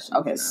any questions.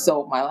 Okay,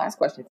 so my last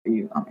question for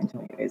you,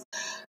 Antonio, is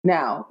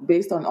now,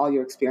 based on all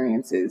your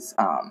experiences,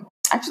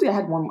 actually I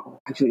had one more.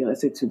 Actually,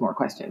 let's say two more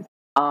questions.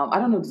 I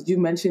don't know, did you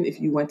mention if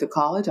you went to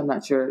college? I'm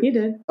not sure. You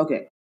did.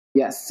 Okay.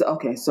 Yes.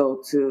 Okay.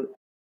 So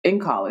in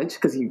college,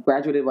 because you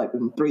graduated like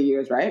in 3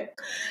 years, right?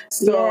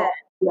 So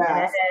yeah. I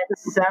had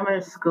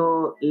summer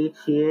school each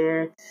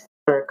year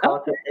for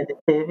cultural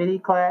sensitivity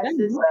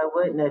classes. So I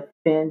wouldn't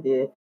offend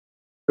the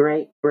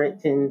Great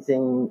Britons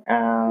and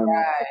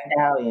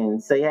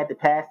Italians. So you had to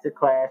pass the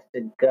class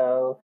to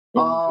go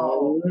in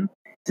June.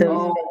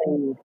 So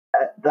you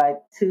spent like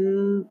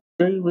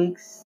 2-3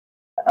 weeks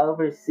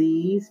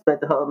overseas, but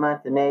the whole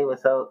month of May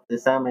was the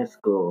summer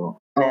school.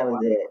 And that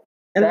was it.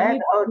 So I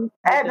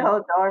had the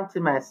whole dorm to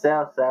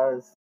myself, so I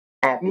was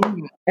happy.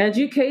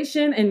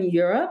 Education in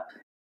Europe,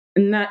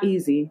 not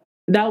easy.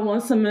 That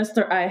one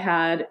semester I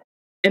had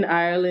in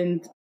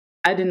Ireland,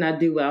 I did not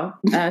do well.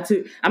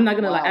 I'm not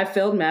going to lie, I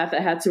failed math.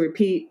 I had to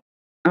repeat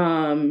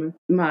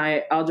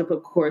my algebra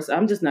course.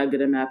 I'm just not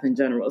good at math in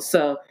general.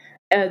 So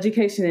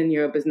education in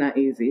Europe is not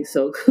easy.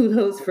 So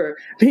kudos for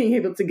being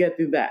able to get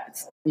through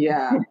that.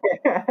 Yeah.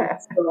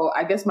 So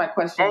I guess my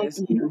question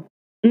is,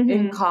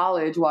 in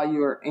college, while you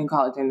were in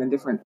college in the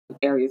different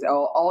areas,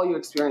 all your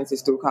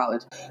experiences through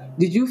college,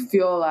 did you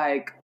feel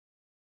like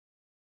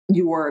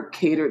you were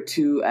catered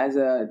to as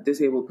a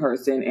disabled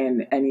person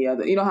in any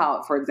other, you know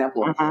how, for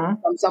example,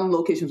 some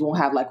locations won't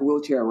have like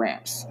wheelchair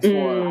ramps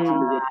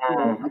for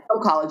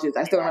some colleges.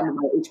 I still remember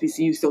my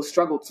HBCU still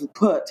struggled to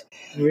put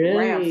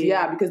ramps.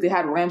 Yeah, because they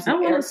had ramps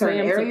in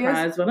certain areas.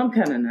 Surprised, but I'm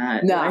kind of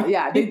not. No,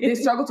 yeah, they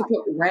struggled to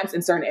put ramps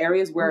in certain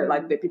areas where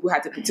like the people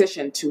had to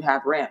petition to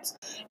have ramps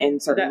in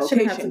certain locations. That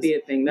shouldn't have to be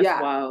a thing.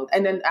 That's wild.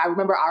 And then I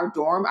remember our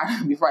dorm,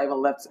 before I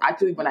even left,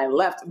 actually when I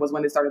left was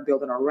when they started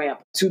building a ramp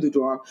to the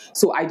dorm.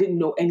 So I didn't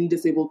know any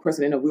disabled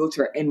person in a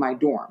wheelchair in my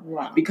dorm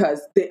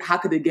because how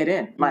could they get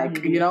in? Like,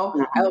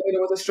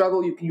 elevator was a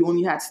struggle. You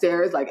only had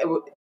stairs. Like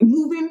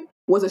moving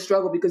was a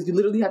struggle because you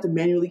literally had to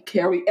manually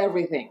carry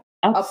everything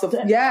up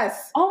the.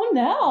 Yes. Oh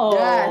no.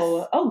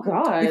 Yes. Oh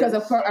god. Because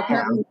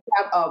apparently you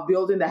have a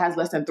building that has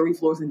less than 3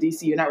 floors in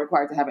DC. You're not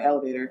required to have an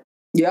elevator.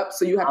 Yep.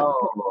 So you have to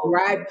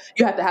drag.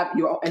 You have to have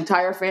your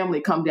entire family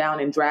come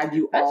down and drag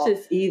you. That's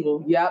just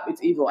evil. Yep,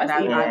 it's evil, and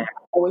I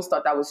always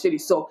thought that was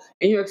shitty. So,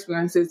 in your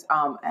experiences,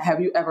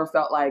 have you ever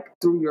felt like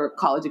through your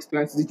college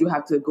experiences, did you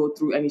have to go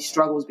through any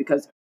struggles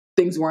because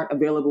things weren't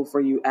available for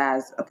you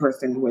as a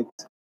person with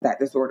that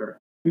disorder?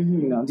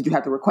 Did you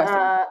have to request?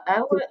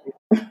 I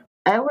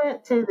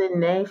went to the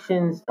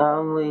nation's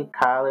only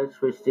college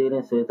for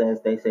students with,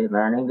 as they say,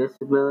 learning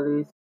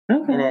disabilities,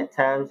 and at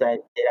times I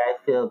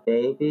feel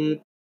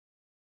babied.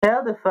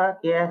 Hell the fuck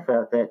yeah, I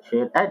felt that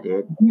shit. I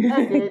did.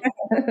 And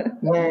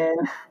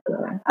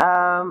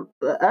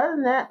but other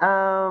than that,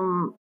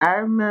 I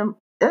remember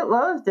it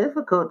was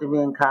difficult to be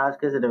in college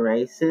because of the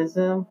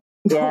racism.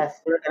 Yes,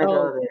 we're gonna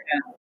go there.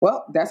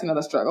 Well, that's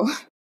another struggle.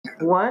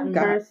 One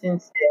person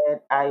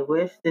said, "I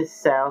wish the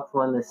South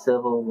won the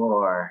Civil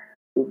War."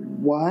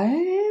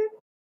 What?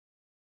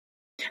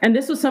 And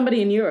this was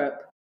somebody in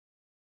Europe.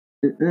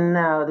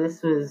 No,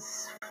 this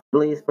was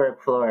Leesburg,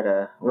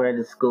 Florida, where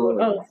the school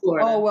is. Oh,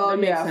 Florida. Oh, well,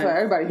 yeah, for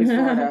everybody who's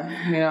Florida.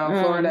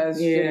 Florida is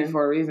shitty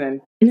for a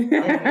reason.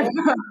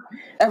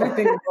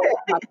 Everything.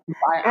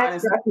 I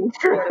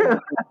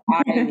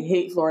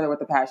hate Florida with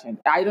a passion.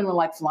 I don't even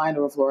like flying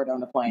over Florida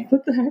on a plane.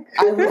 What the heck?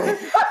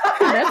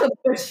 That's a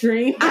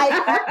extreme.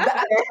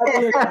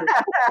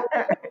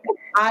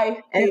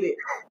 I hate it.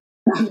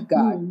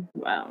 God.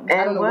 Wow.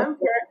 And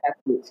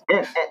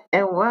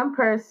one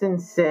person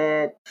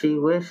said she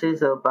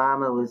wishes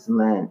Obama was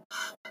lynched.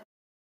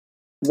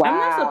 Wow. I'm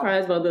not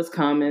surprised about those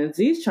comments.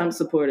 These Trump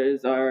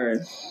supporters are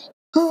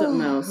something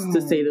else,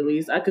 to say the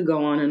least. I could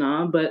go on and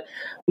on, but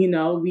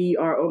we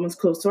are almost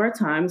close to our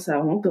time, so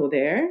I won't go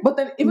there. But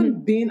then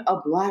even being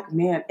a Black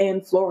man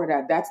in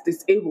Florida that's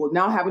disabled,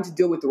 now having to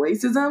deal with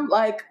racism,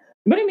 like,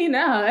 what do you mean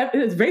now?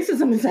 It's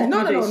racism is no.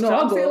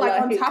 I'm saying like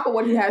on top of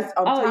what he has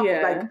on top of,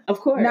 like, of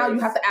course. Now you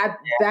have to add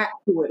that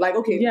to it. Like,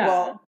 okay,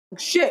 well,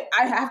 shit,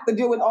 I have to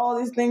deal with all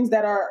these things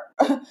that are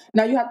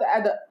now you have to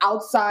add the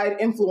outside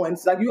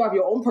influence. Like, you have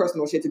your own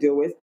personal shit to deal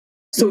with.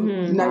 So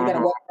now you gotta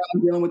walk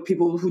around dealing with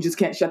people who just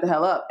can't shut the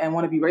hell up and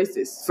want to be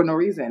racist for no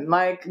reason.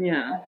 Like,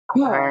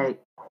 right.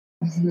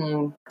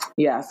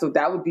 Yeah, so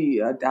that would be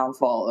a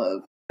downfall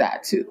of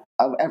that too,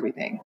 of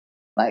everything.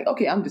 Like,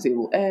 okay, I'm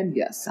disabled, and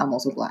yes, I'm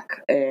also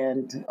Black,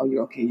 and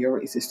you're okay, you're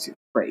racist too.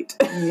 Great.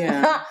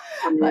 Yeah.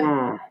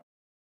 Like,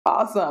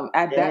 awesome.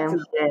 Add that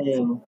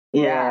to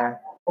yeah.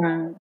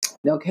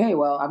 Okay,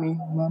 well, I mean,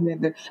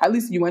 at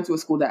least you went to a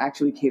school that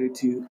actually catered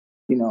to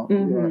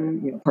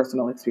your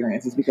personal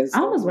experiences, because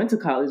I almost went to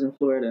college in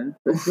Florida.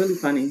 It's really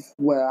funny.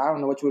 Well, I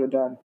don't know what you would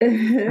have done.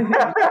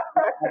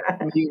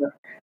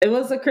 It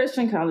was a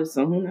Christian college,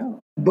 so who knows?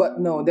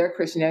 But no, their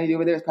Christianity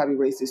over there is probably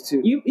racist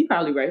too. You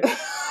probably right.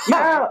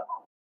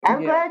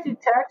 I'm glad you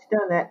touched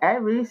on that. I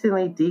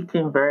recently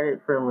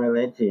deconverted from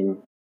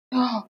religion.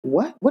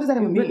 What? What does that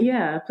even mean?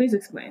 Yeah, please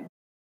explain.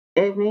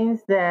 It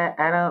means that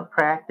I don't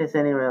practice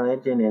any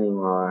religion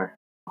anymore.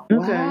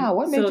 Okay. Wow,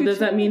 what made you does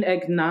that mean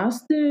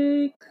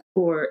agnostic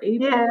or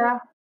atheist? Yeah.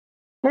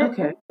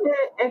 Okay.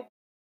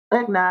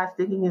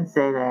 Agnostic, you can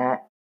say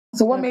that.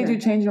 So what made you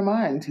change your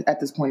mind at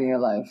this point in your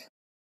life?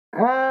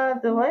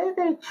 The way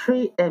they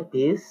treat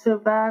abuse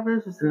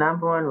survivors is the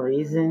number one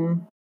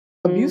reason.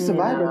 Abuse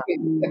survivors,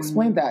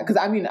 explain that, because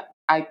I mean,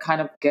 I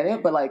kind of get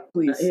it, but like,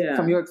 please,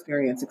 from your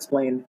experience,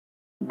 explain.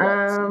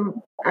 I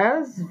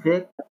was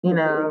I'm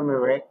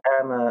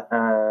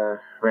a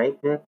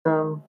rape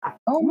victim.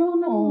 Oh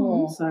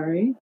no, I'm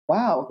sorry.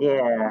 Wow.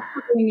 Yeah.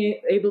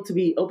 Being able to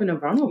be open and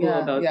vulnerable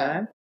about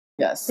that.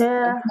 Yes.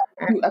 Yeah.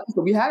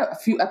 We had a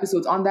few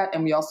episodes on that,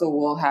 and we also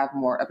will have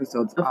more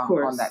episodes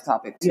on that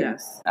topic too.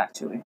 Yes,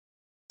 actually.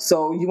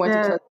 So you went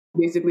to church,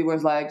 basically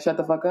was like, shut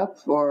the fuck up,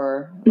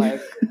 or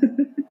like.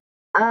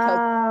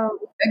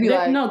 They'd be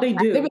like, no, they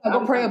do. They'd be like,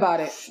 go pray about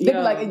it. They'd be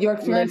like, your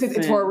experience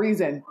is for a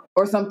reason,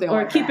 or something. Or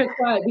like keep that. it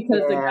quiet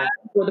because the guy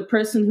or the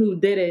person who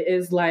did it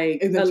is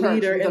like a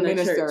leader in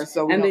the church,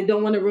 and they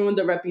don't want to ruin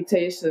the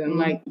reputation.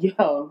 Like,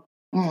 yo,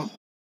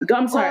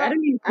 I'm sorry, I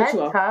didn't mean to put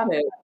you off.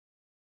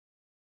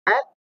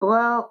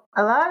 Well,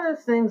 a lot of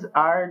those things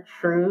are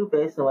true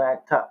based on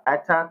what I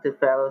talked to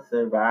fellow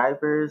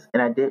survivors,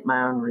 and I did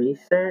my own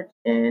research,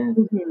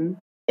 and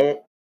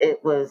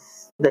it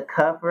was, the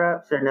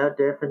cover-ups are no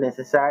different than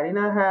society. You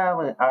know how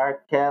when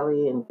R.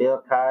 Kelly and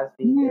Bill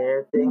Cosby,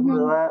 their thing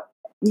blew up?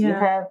 You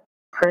have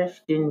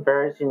Christian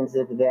versions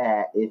of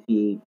that if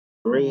you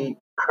read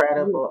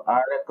credible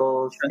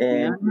articles,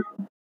 and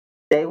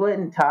they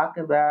wouldn't talk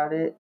about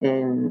it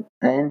in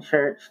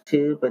church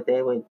too, but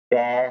they would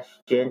bash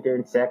gender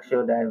and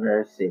sexual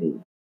diversity.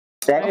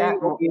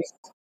 I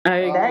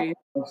agree.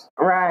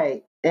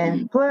 Right.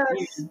 And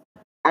plus,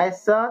 I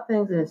saw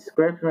things in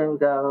scripture and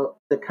go,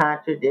 the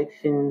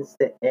contradictions,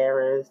 the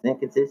errors, the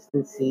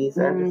inconsistencies.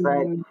 I'm just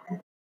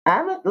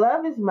like,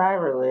 love is my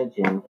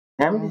religion.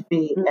 I'm just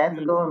be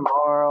ethical and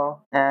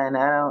moral, and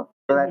I don't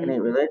feel like I need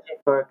religion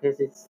for it because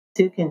it's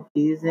too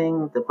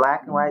confusing. The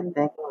black and white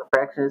thinking, the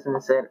perfectionism,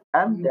 and said,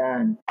 I'm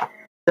done.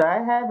 So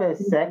I have a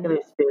secular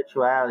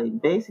spirituality.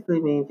 Basically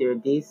means you're a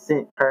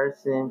decent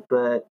person,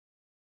 but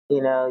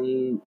you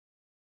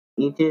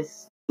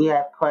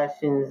have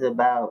questions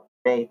about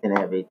faith and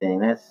everything.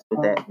 That's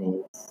what that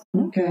means.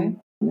 Okay,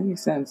 that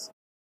makes sense.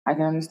 I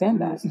can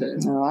understand that.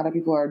 And a lot of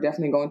people are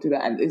definitely going through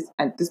that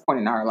at this point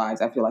in our lives.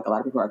 I feel like a lot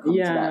of people are going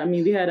through that. Yeah, I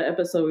mean, we had an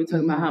episode where we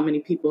talking about how many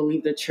people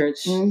leave the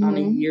church on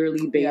a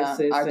yearly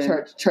basis. Yeah,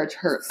 our church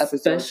hurt episode.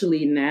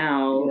 Especially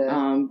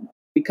now,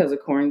 because of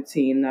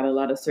quarantine, not a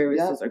lot of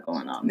services are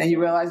going on. And you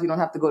realize you don't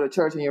have to go to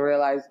church, and you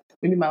realize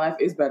maybe my life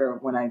is better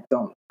when I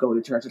don't go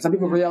to church. And some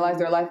people realize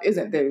their life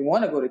isn't. They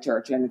want to go to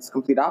church, and it's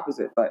complete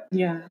opposite. But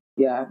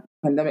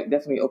pandemic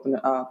definitely opened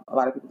up a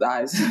lot of people's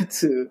eyes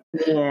to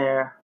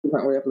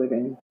different way of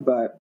living.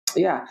 But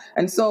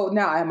and so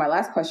now my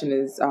last question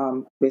is,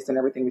 based on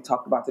everything we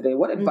talked about today,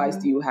 what advice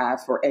do you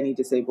have for any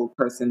disabled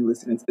person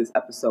listening to this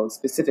episode,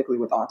 specifically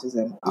with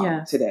autism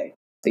today,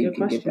 that you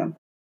can give them?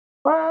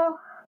 Well,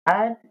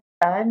 I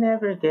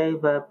never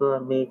gave up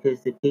on me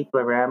because the people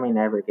around me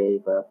never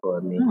gave up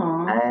on me.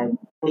 I have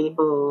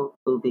people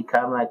who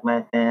become like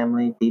my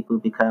family, people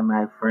who become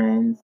my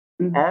friends.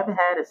 I haven't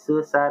had a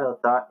suicidal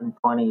thought in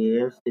 20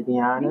 years, to be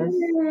honest.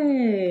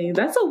 Yay,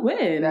 that's a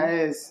win. That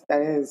is.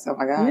 Oh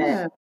my God.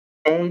 Yeah.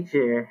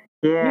 Major.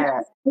 Yeah.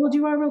 How old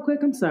you are, real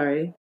quick? I'm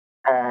sorry.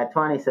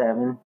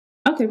 27.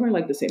 Okay, we're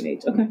like the same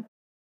age. Okay.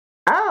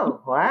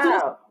 Oh,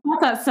 wow. I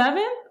got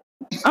 7?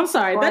 I'm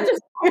sorry. I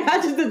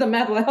just did the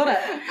math. Like, hold on.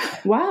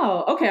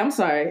 Wow. Okay, I'm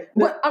sorry.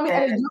 But I mean,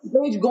 at a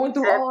young age, going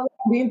through all of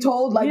that, being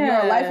told like you're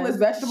a lifeless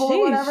vegetable or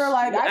whatever.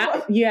 Like,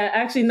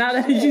 actually, now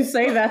that you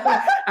say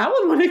that, I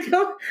would want to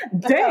go.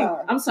 Dang.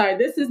 I'm sorry.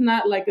 This is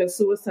not like a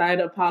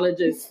suicide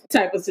apologist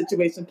type of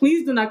situation.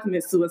 Please do not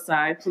commit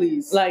suicide.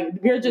 Please.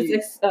 Like, we're just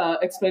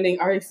explaining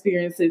our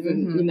experiences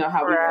and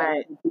how we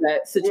felt into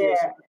that situation.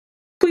 Yeah.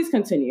 Please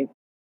continue.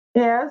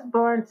 Yeah, I was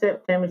born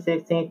September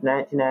 16th,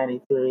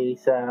 1993,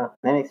 so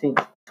that makes me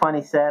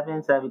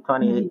 27, so I'll be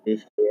 28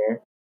 this year.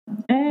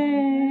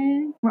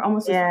 And we're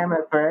almost... Yeah, I'm a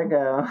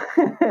Virgo.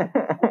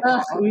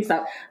 Let me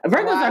stop.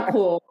 Virgos are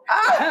cool.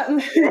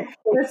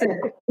 Listen,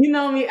 you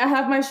know me, I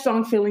have my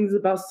strong feelings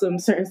about some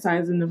certain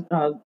signs in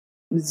the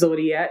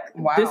zodiac.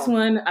 Wow. This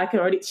one, I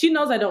can already... She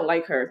knows I don't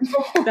like her.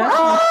 That's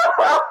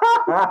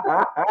like,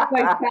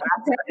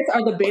 Sagittarius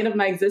are the bane of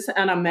my existence,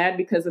 and I'm mad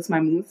because it's my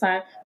moon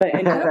sign. But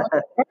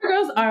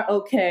Virgos are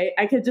okay.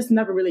 I could just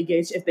never really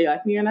gauge if they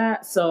like me or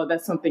not. So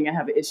that's something I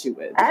have an issue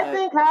with. I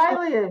think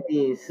highly of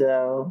you,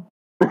 so...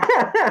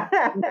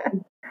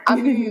 I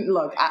mean,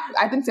 look,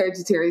 I think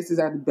Sagittarius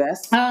are the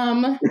best.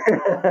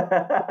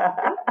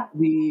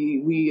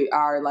 We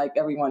are like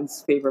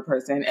everyone's favorite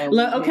person. And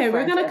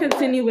we're gonna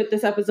continue with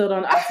this episode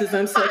on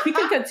autism. So if we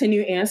can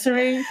continue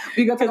answering,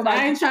 because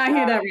I ain't trying to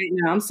hear that right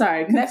now. I'm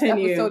sorry.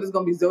 Continue. Next episode is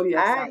gonna be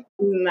Zodiac.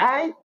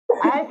 I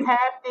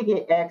have to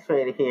get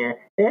X-rated here.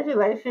 There's a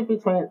relationship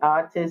between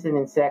autism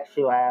and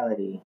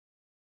sexuality.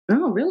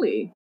 Oh,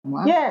 really?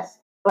 Wow. Yes.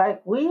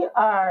 Like, we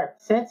are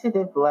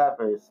sensitive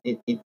lovers.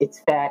 It's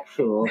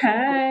factual.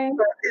 Okay.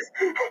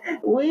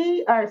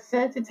 We are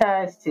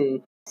sensitized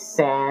to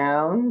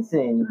sounds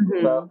and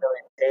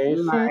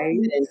vocalizations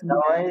and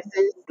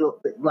noises.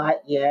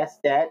 Like, yes,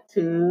 that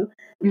too.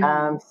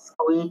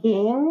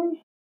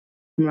 Squeaking.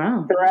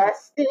 Wow.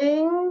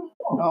 Thrusting.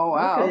 Oh,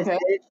 wow. Okay.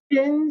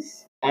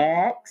 Positions,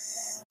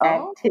 acts,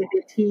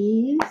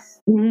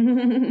 activities,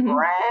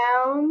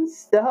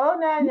 rounds, the whole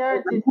 9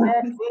 yards is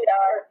that we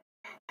are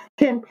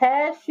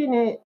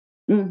compassionate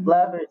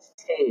lovers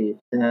too.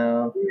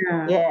 So,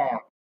 yeah,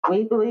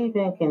 we believe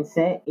in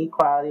consent,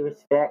 equality,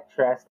 respect,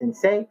 trust, and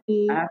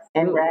safety. Absolutely.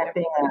 And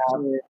wrapping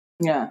up.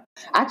 Yeah.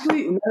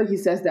 Actually, now that he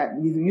says that,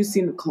 you've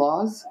seen the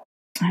Claws?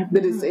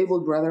 The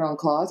Disabled Brother on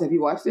Claws. Have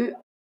you watched it?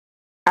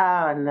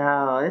 Oh,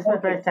 no. This is my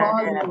first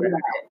time.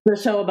 The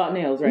show about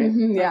nails, right?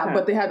 Mm-hmm, yeah, okay.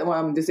 But they had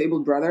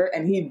Disabled Brother,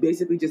 and he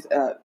basically just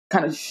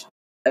kind of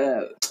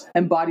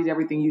embodied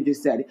everything you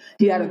just said.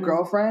 He had a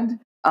girlfriend.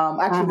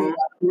 Actually,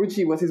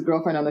 Ruchi was his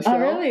girlfriend on the show. Oh,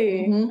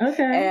 really? Mm-hmm.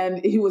 Okay.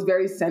 And he was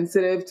very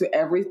sensitive to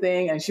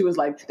everything. And she was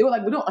like, they were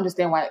like, we don't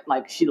understand why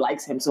she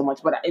likes him so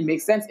much, but it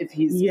makes sense if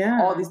he's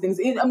all these things.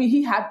 I mean,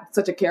 he had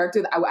such a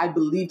character that I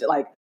believed,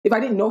 like, if I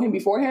didn't know him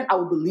beforehand, I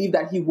would believe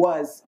that he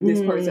was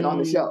this person on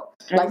the show.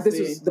 Like, this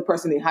was the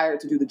person they hired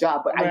to do the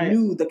job. But I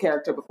knew the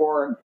character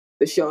before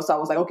the show, so I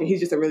was like, okay,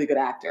 he's just a really good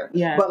actor.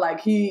 Yeah. But like,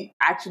 he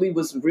actually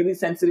was really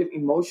sensitive,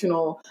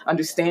 emotional,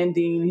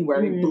 understanding. He was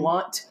very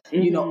blunt,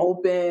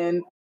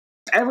 open.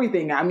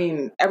 Everything. I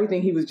mean,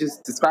 everything he was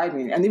just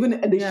describing. And even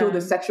they showed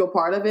the sexual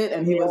part of it,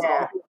 and he was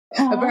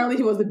apparently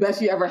he was the best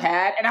she ever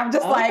had. And I'm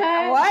just like,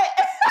 what?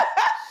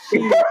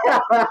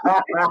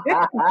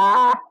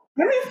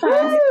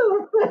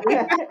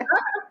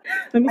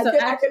 Let me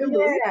I couldn't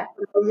believe it. I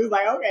was just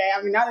like, okay.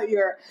 I mean, now that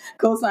you're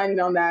co-signing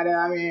on that,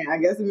 I mean, I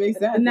guess it makes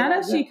sense. Now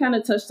that she kind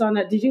of touched on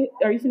that,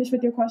 are you finished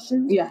with your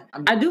question? Yeah.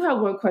 I do have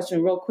one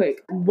question real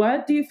quick.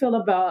 What do you feel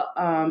about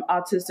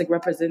autistic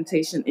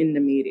representation in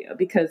the media?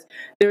 Because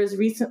there was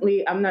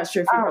recently, I'm not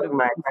sure if you heard of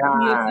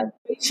the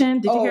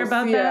situation. Did you hear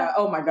about that?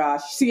 Oh my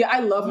gosh. See, I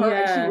love her. Yeah.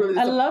 And she really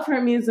I love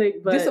her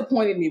music, but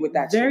disappointed me with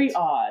that. Very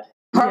odd.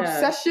 Her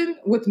obsession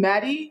with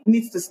Maddie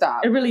needs to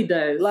stop. It really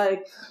does.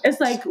 Like,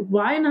 it's like,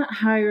 why not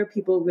hire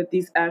people with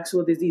these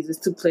actual diseases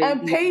to play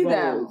and pay roles?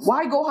 them?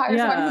 Why go hire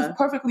somebody who's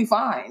perfectly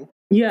fine?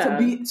 To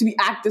be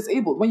act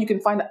disabled when you can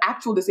find an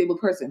actual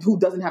disabled person who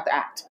doesn't have to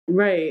act.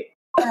 Right.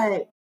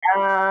 Right.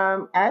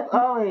 I've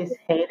always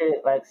hated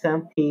it. Like,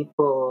 some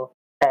people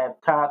have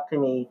talked to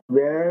me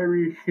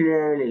very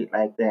slowly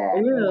like that.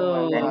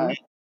 Ew.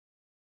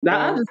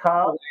 I just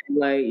called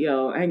like,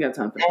 yo, I ain't got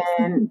time for this.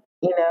 And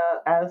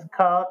I was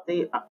called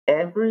this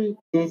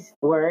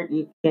word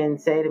you can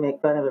say to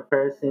make fun of a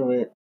person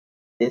with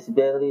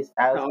disabilities.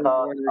 I was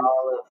called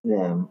all of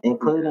them,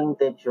 including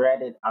the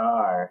dreaded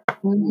R.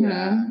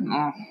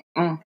 Yeah.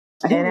 And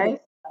and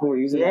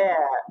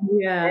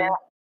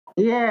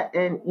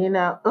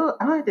I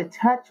wanted to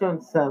touch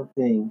on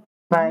something.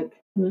 Like,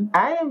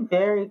 I am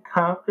very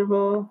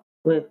comfortable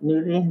with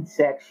nudity and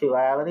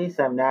sexuality,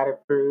 so I'm not a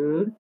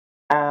prude.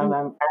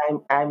 I'm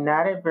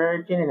not a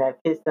virgin, and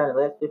I've kissed on the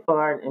lips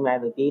before, and my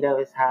libido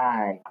is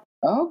high.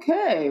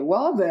 Okay,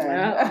 well then.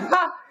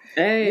 Yeah.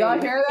 Hey,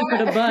 y'all hear that? For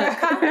the buck.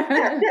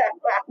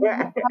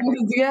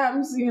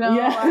 DMs,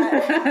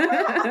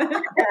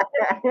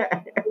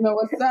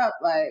 what's up?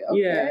 Like,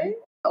 okay.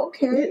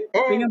 Okay.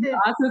 The thing about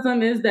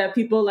autism is that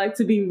people like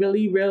to be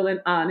really real and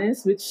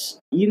honest, which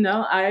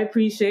I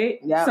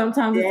appreciate. Yeah.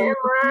 Sometimes it's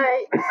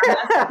right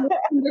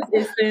in this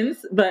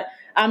instance, but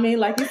I mean,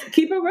 like,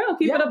 keep it real,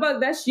 keep it a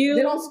buck. That's you.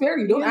 They don't spare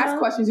you. Don't ask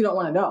questions you don't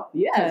want to know.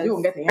 Yeah, you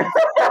won't get the answer.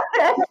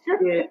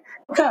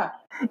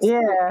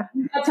 Yeah.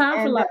 You got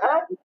time for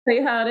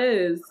say how it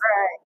is.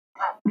 Right.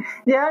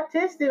 The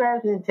autistic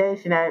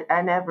representation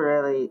I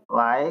never really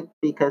liked,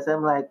 because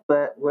I'm like,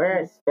 but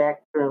we're a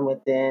spectrum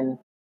within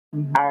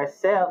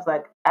ourselves.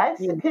 Like, I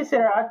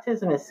consider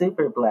autism a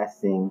super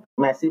blessing,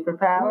 my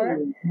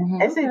superpower.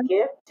 It's a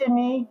gift to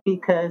me,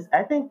 because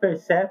I think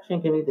perception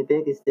can be the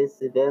biggest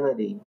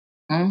disability.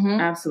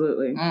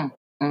 Absolutely.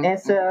 And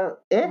so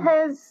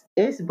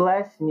it's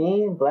blessed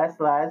me and blessed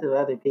lives of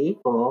other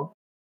people.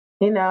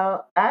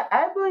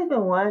 I believe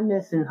in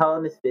oneness and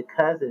wholeness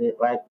because of it.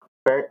 Like,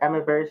 I'm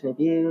a version of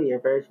you, you're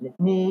a version of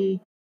me.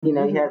 You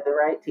have the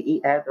right to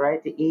eat, I have the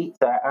right to eat,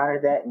 so I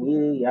honor that in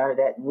you, you honor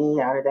that in me,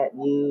 I honor that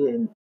in you,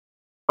 and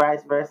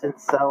vice versa, and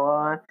so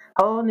on.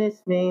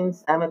 Wholeness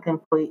means I'm a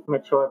complete,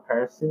 mature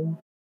person.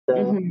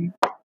 So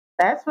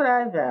that's what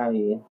I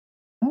value.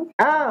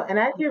 Oh, and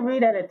I can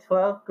read at a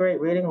 12th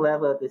grade reading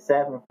level of the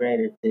 7th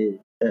grader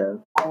too.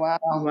 So. Oh,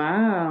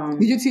 wow.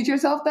 Did you teach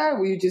yourself that,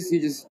 or you just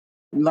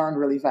learned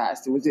really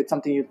fast? Was it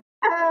something you?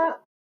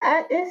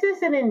 It's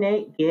just an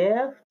innate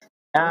gift.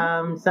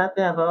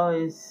 Something I've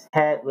always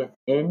had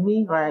within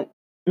me. Like,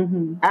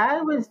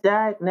 I was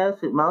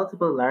diagnosed with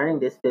multiple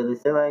learning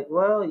disabilities. They're like,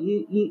 well,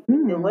 you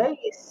the way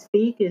you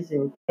speak is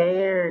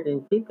impaired,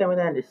 and people can't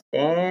really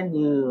understand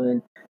you,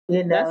 and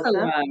That's a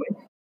lot.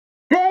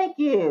 Thank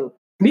you.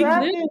 Thank you.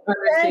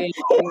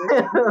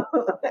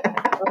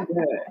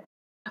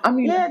 I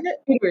mean, I'm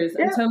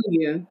telling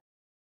you.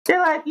 They're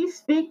like, you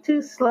speak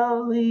too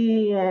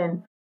slowly,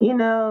 and you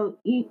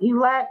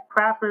lack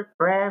proper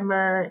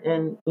grammar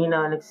and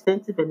an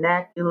extensive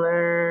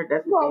vernacular.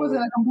 That's people are always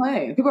gonna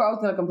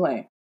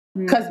complain.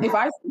 Because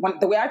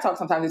the way I talk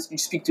sometimes is you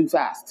speak too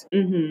fast.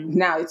 Mm-hmm.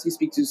 Now it's you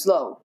speak too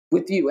slow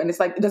with you. And it's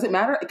like, it doesn't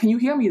matter. Can you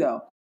hear me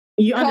though?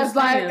 You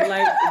understand,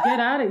 like, get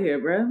out of here,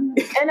 bro.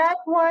 And I've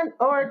won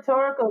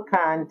oratorical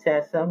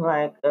contests. I'm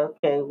like,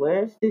 okay,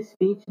 where's the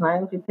speech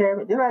language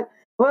impairment? They're like,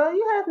 well,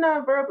 you have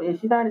nonverbal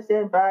issues. You don't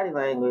understand body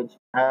language.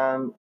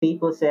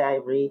 People say I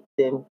read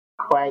them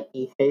quite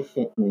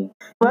efficiently.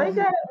 Well, you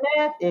got a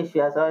math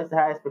issue. I was always the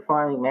highest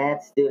performing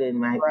math student in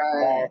my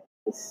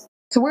class.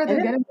 So where are they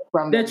getting it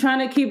from? They're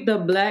trying to keep the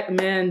black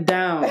man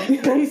down. But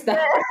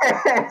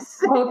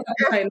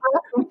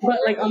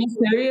like on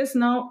a serious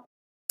note,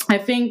 I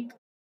think,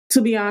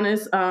 to be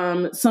honest,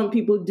 some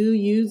people do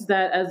use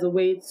that as a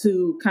way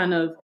to kind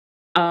of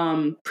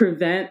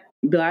prevent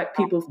Black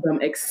people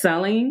from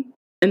excelling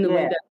in the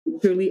way that they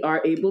truly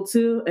are able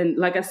to. And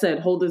like I said,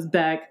 hold us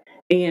back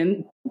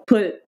and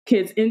put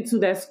kids into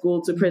that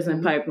school to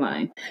prison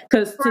pipeline.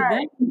 Because to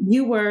them,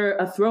 you were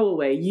a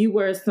throwaway. You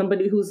were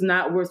somebody who's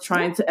not worth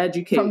trying to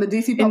educate from the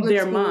DC public in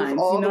their schools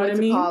minds. all you know the way what I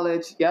to mean?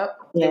 College. Yep.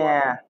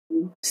 Yeah.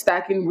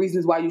 Stacking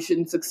reasons why you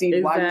shouldn't succeed,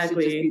 exactly. why you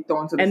should just be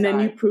thrown to the side. And then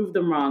you prove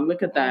them wrong.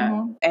 Look at that.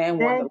 And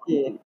thank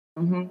you.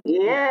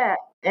 Yeah.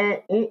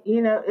 And,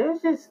 it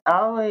was just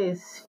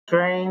always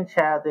strange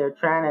how they're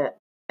trying to,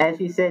 as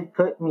you said,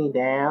 put me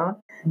down.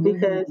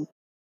 Because,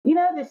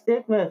 the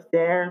stigma of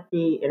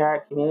therapy in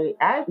our community,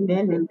 I've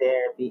been in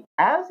therapy.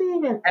 I was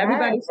even...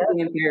 Everybody's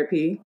in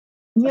therapy.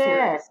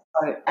 Yes.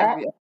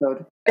 Every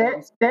episode.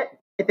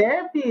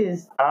 Therapy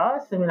is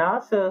awesome. And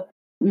also,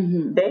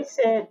 they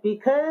said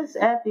because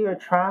after you're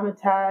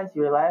traumatized,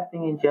 you're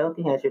laughing and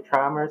joking as your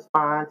trauma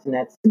response, and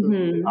that's who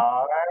you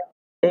are.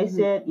 They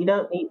said you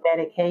don't need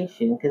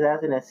medication, because I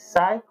was in a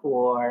psych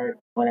ward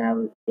when I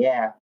was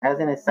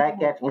in a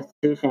psychiatric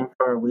institution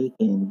for a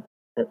weekend.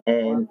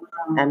 And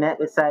I met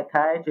with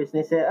psychiatrists,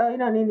 and they said, "Oh, you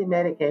don't need any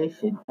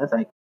medication." I was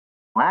like,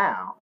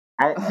 "Wow."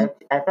 I felt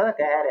like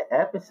I had an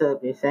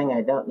episode. You're saying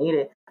I don't need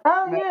it.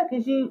 Oh yeah,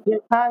 because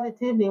you're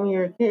positivity when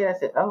you're a kid. I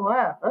said, "Oh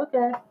wow,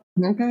 okay."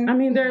 I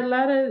mean, there are a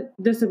lot of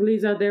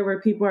disabilities out there where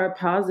people are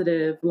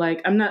positive.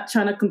 Like, I'm not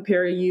trying to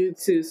compare you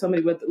to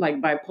somebody with like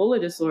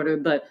bipolar disorder,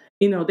 but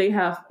they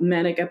have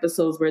manic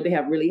episodes where they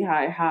have really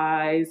high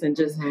highs and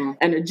just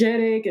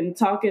energetic and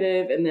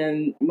talkative, and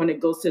then when it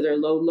goes to their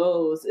low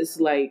lows, it's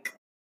like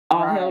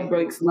all hell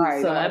breaks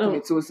loose. So I don't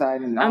commit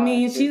suicide. And I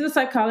mean, she's a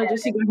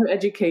psychologist. She got her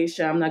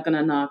education. I'm not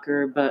gonna knock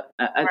her, but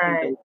I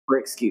think that's her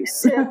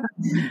excuse. To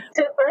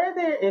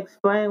further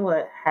explain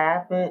what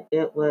happened,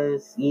 it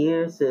was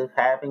years of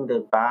having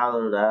to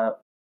bottle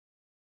up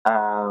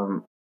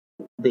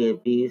the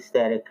abuse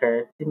that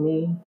occurred to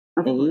me.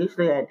 And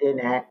usually I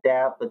didn't act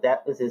out, but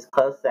that was as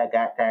close as I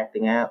got to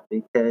acting out,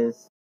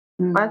 because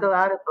like a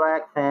lot of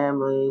Black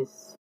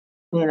families,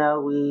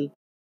 we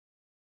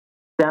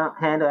don't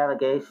handle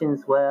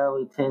allegations well.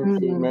 We tend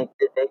to make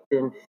the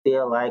victim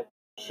feel like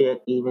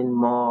shit even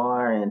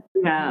more, and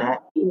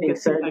not keeping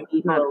certain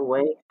people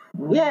away.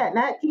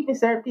 Not keeping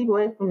certain people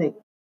away from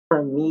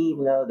me,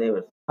 even though they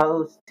were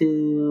supposed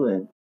to,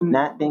 and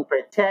not being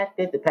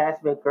protected. The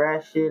passive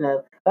aggression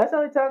of, let's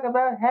only talk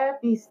about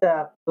happy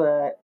stuff,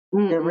 but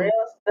the real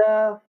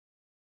stuff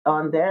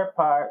on their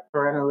part,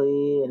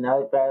 parentally, and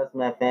other battles in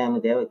my family,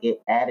 they would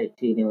get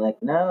attitude and like,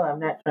 no, I'm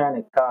not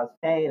trying to cause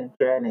pain. I'm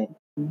trying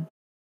to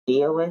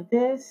deal with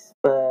this.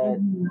 But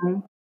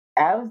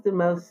I was the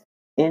most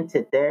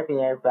into therapy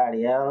than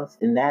everybody else,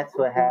 and that's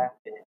what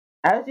happened.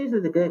 I was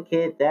usually the good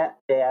kid. That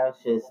day I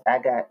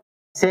got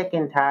sick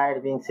and tired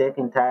of being sick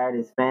and tired,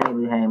 as Fannie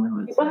Lou Hamer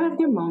would say. People have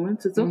your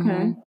moments. It's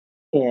okay.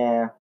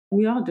 Yeah.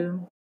 We all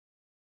do.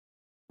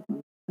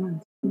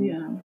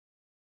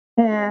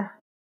 Yeah.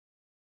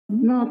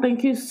 No,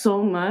 thank you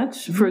so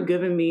much for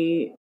giving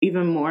me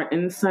even more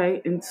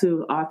insight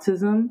into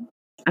autism.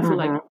 I feel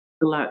like a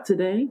lot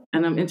today,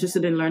 and I'm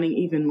interested in learning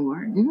even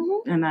more,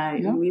 and I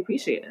really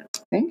appreciate it.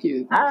 Thank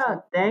you.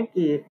 Oh, thank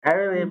you. I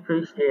really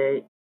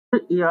appreciate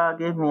you all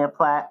give me a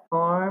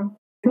platform.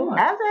 Sure.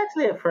 I was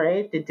actually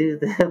afraid to do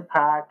the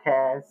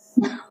podcast.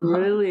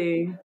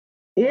 Really?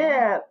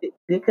 Yeah,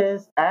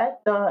 because I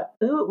thought,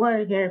 who would want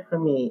to hear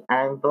from me?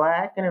 I'm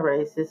Black in a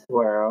racist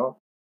world.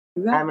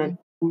 Exactly.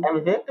 I'm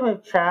a victim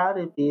of child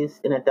abuse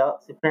in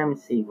adult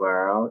supremacy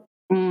world.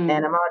 And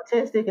I'm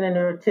autistic in a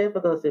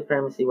neurotypical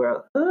supremacy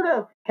world. Who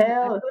the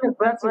hell?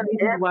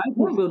 Why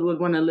people would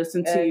want to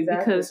listen to you?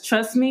 Because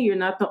trust me, you're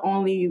not the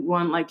only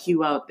one like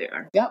you out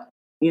there. Yep.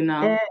 You're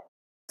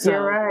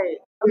right.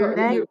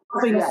 You're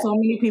helping so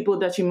many people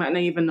that you might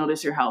not even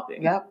notice you're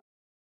helping. Yep.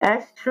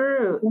 That's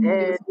true.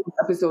 And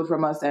episode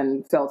from us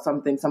and felt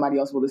something, somebody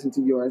else will listen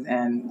to yours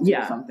and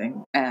feel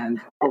something. And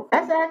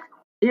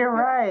you're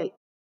right.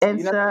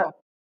 And so,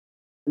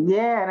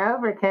 and I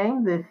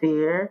overcame the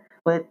fear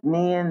with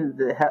me and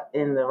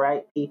the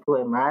right people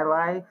in my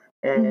life,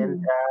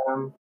 and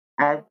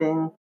I've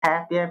been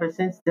happy ever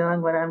since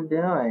doing what I'm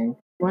doing.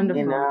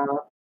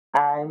 Wonderful.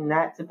 I'm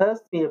not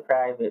supposed to be a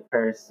private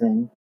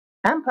person.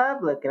 I'm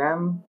public, and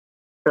I'm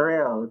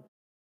thrilled.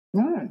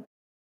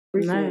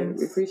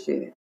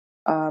 Appreciate it.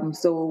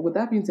 So with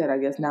that being said, I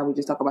guess now we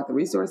just talk about the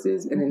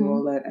resources, and then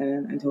we'll let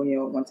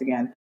Antonio once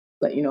again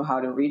let you know how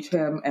to reach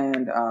him.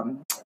 And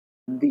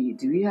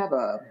do we have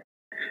a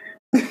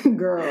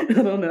girl? I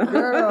don't know.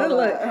 Girl,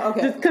 Look,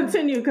 okay. Just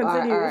continue. All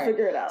right.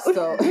 Figure it out.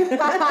 So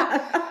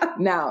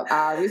now,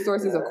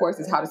 resources, of course,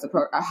 is how to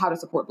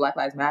support Black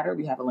Lives Matter.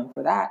 We have a link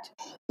for that.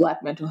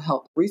 Black mental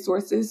health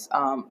resources.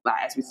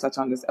 As we touch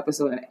on this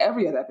episode and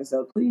every other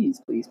episode, please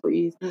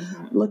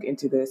look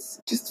into this.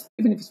 Just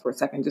even if it's for a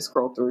second, just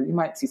scroll through. You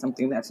might see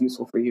something that's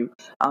useful for you.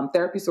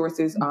 Therapy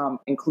sources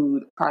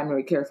include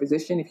primary care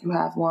physician if you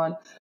have one.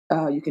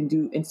 You can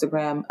do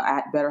Instagram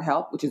at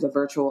BetterHelp, which is a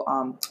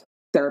virtual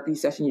therapy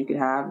session you can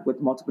have with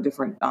multiple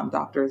different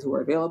doctors who are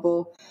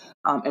available,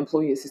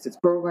 employee assistance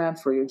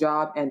programs for your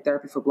job, and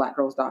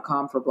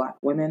therapyforblackgirls.com for Black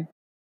women.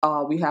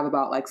 We have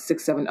about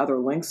 6-7 other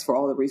links for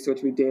all the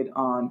research we did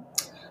on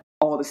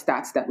all the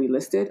stats that we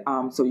listed,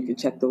 so you can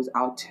check those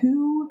out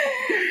too.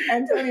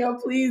 Antonio,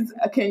 please,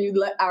 can you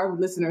let our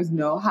listeners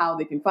know how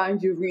they can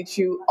find you, reach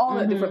you, all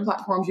the different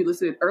platforms you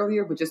listed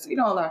earlier, but just,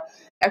 the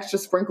extra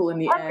sprinkle in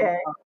the end.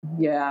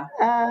 Yeah.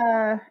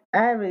 I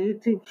have a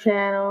YouTube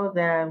channel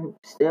that I'm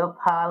still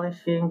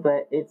polishing,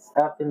 but it's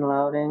up and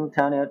loading,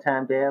 Tonio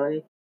Time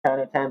Daily.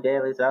 Tonio Time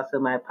Daily is also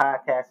my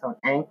podcast on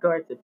Anchor.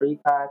 It's a free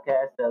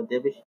podcast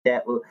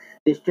that will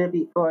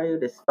distribute for you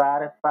to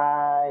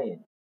Spotify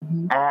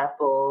and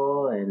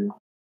Apple and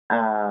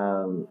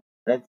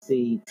there's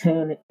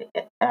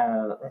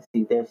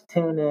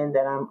TuneIn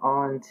that I'm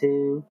on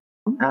too.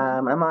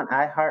 I'm on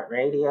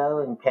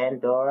iHeartRadio and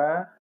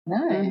Pandora.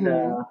 Nice.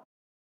 So,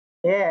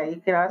 yeah, you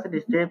can also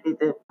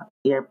distribute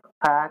your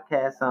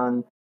podcast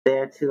on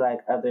there to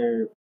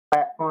other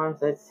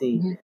platforms. Let's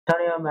see.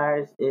 Tonio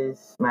Myers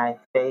is my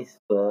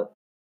Facebook.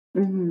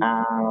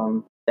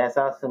 That's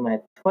also my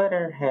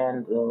Twitter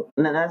handle.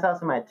 No, that's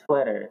also my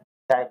Twitter.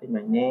 Type in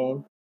my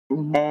name.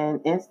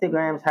 And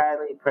Instagram's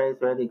highly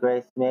praiseworthy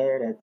Grace Mayer.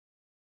 That's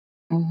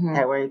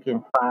where you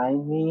can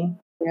find me.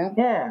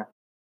 Yeah.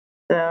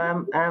 So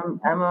I'm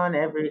on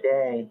every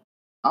day.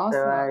 Awesome.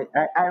 So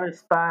I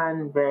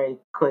respond very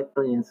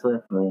quickly and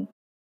swiftly.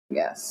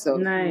 Yes. So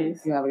nice.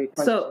 If you have any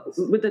questions.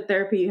 So with the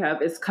therapy you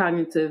have, it's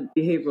cognitive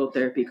behavioral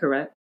therapy,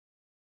 correct?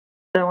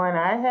 The one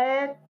I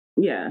had?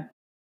 Yeah.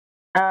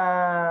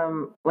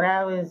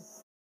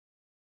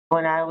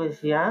 When I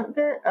was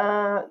younger,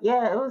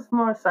 it was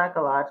more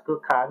psychological,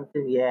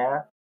 cognitive,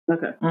 yeah.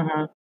 Okay.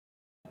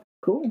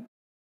 Cool.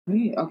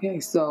 Great. Okay,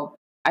 so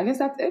I guess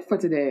that's it for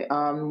today.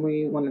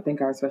 We want to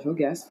thank our special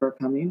guest for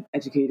coming,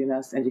 educating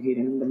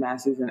the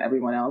masses and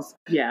everyone else.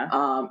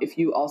 Yeah. If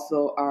you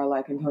also are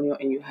like Antonio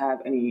and you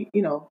have any,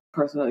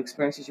 personal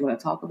experiences you want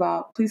to talk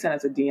about, please send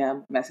us a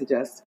DM, message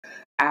us,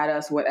 add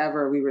us,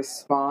 whatever. We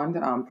respond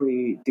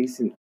pretty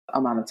decent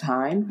amount of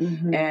time,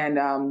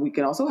 and we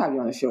can also have you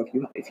on the show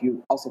if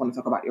you also want to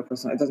talk about your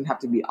personal. It doesn't have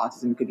to be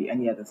autism; it could be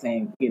any other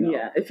thing.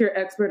 Yeah, if you're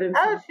expert in.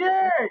 Oh,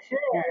 sure.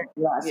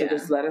 Yeah, so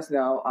just let us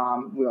know.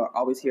 We are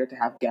always here to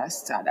have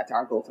guests. That's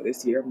our goal for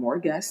this year: more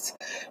guests.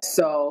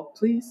 So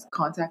please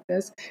contact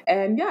us.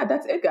 And yeah,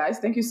 that's it, guys.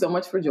 Thank you so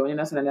much for joining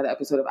us in another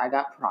episode of I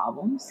Got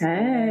Problems.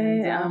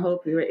 Hey, I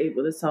hope we were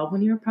able to solve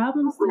one of your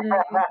problems today.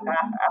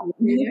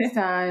 See you next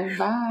time.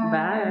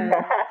 Bye.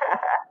 Bye.